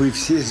 Вы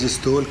все здесь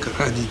только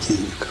ради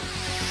денег.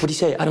 What do you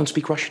say? I don't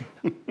speak Russian.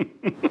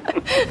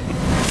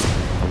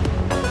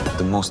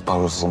 The most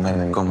powerful man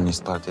in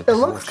Communist Party. It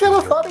looks kind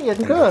of funny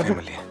and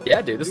good.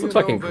 Yeah, dude, this looks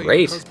fucking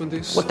great.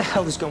 What the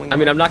hell is going on? I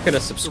mean, I'm not going to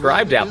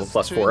subscribe to Apple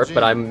Plus for it,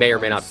 but I may or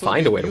may not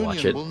find a way to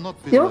watch it.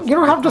 You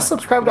don't have to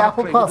subscribe to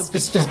Apple Plus.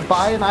 Just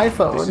buy an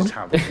iPhone. This is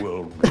how the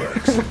world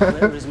works.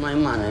 Where is my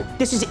money?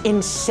 This is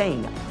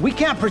insane. We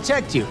can't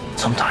protect you.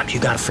 Sometimes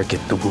you gotta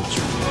forget the rules.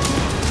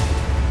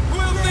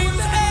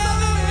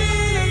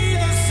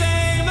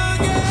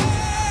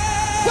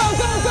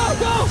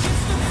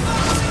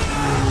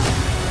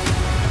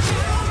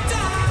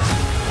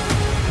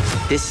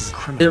 This is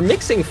criminal. They're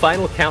mixing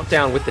Final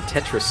Countdown with the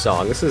Tetris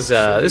song. This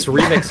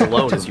remix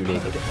alone is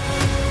unique.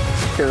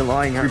 They're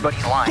lying.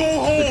 Everybody's lying. Go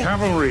home. The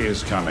cavalry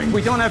is coming.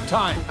 We don't have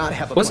time.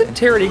 Wasn't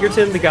Taron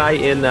Egerton the guy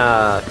in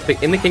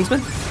the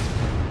Kingsman?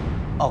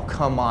 Oh,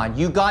 come on.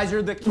 You guys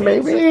are the kids.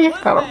 Maybe?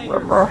 I don't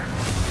remember.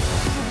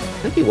 I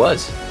think he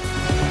was.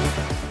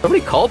 So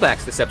many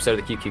callbacks this episode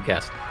of the QQ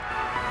Cast.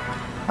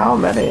 How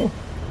many?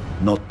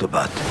 Not the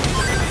bad.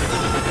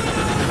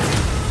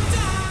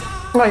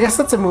 Well, I guess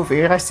that's a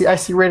movie. I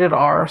see rated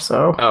R,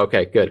 so. Oh,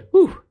 okay, good.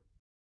 Whew.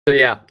 So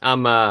yeah,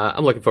 I'm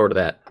looking forward to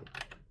that.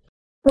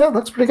 Yeah,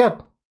 that's pretty good.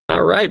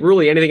 All right,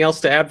 Ruly, anything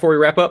else to add before we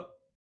wrap up?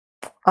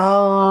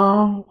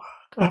 I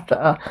have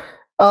to.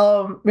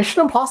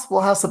 Mission Impossible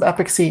has some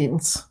epic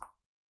scenes.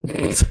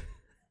 Well,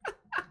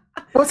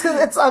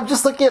 I'm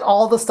just looking at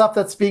all the stuff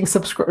that's being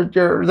subscribed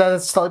that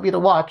it's telling me to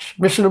watch.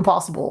 Mission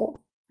Impossible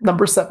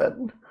number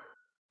 7.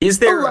 Is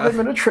there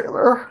 11-minute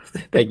trailer?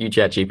 Thank you,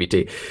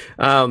 ChatGPT.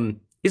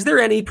 Is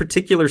there any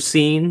particular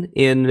scene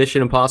in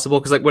Mission Impossible?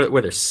 Because like,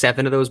 what there's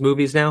 7 of those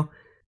movies now?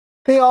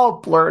 They all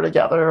blur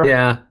together.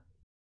 Yeah.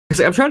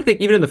 I'm trying to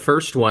think. Even in the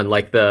first one,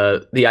 like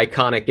the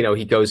iconic,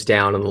 he goes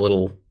down on the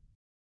little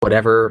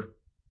whatever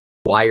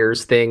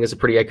wires thing is a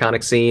pretty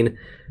iconic scene.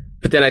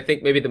 But then I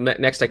think maybe the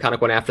next iconic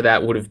one after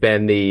that would have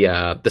been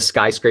the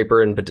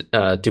skyscraper in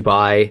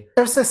Dubai.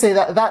 I was to say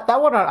that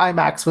one on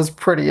IMAX was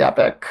pretty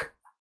epic.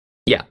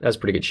 Yeah, that's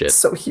pretty good shit.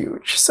 So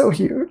huge, so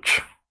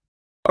huge.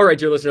 All right,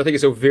 dear listener, thank you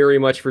so very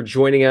much for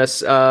joining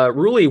us.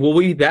 Ruly, will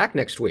we be back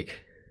next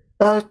week?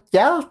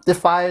 Yeah,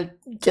 if I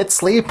get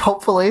sleep,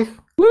 hopefully.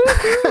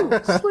 Woo-hoo,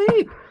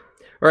 sleep.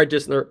 All right,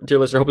 dear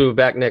listener, hope we'll be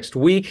back next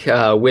week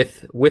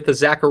with a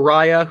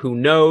Zachariah. Who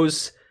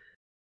knows?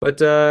 But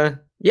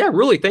yeah,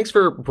 Ruly, thanks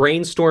for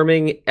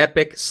brainstorming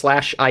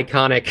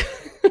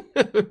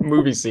epic/iconic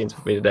movie scenes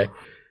with me today.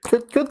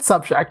 Good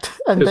subject,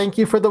 and thank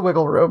you for the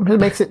wiggle room. It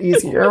makes it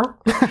easier.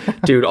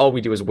 Dude, all we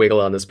do is wiggle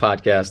on this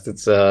podcast.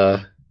 It's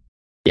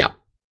yeah,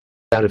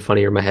 sounded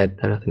funnier in my head.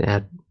 I have nothing to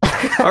add.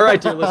 All right,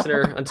 dear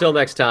listener, until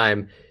next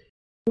time,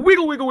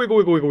 wiggle, wiggle, wiggle,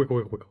 wiggle, wiggle,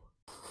 wiggle, wiggle.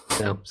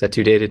 No, is that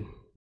too dated?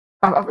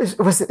 Is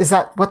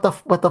that what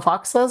the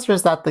fox says, or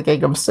is that the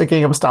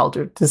Gangnam Style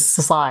dude? This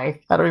is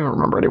I don't even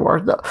remember anymore.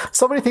 No,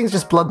 so many things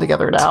just blend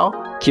together now.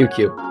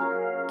 QQ.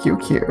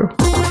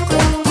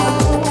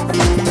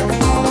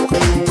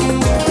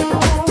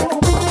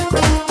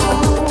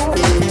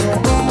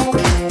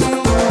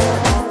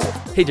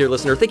 Hey, dear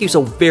listener, thank you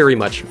so very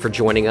much for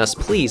joining us.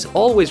 Please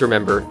always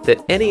remember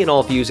that any and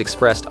all views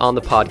expressed on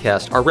the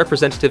podcast are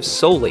representative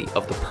solely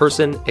of the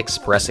person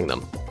expressing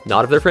them,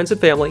 not of their friends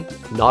and family,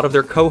 not of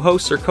their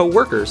co-hosts or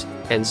co-workers,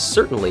 and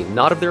certainly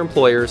not of their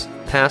employers,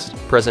 past,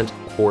 present,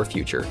 or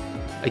future.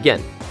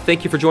 Again,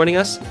 thank you for joining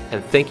us,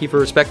 and thank you for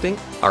respecting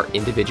our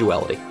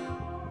individuality.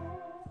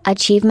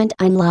 Achievement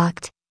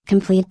unlocked.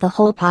 Complete the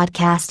whole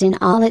podcast in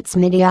all its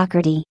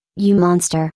mediocrity, you monster.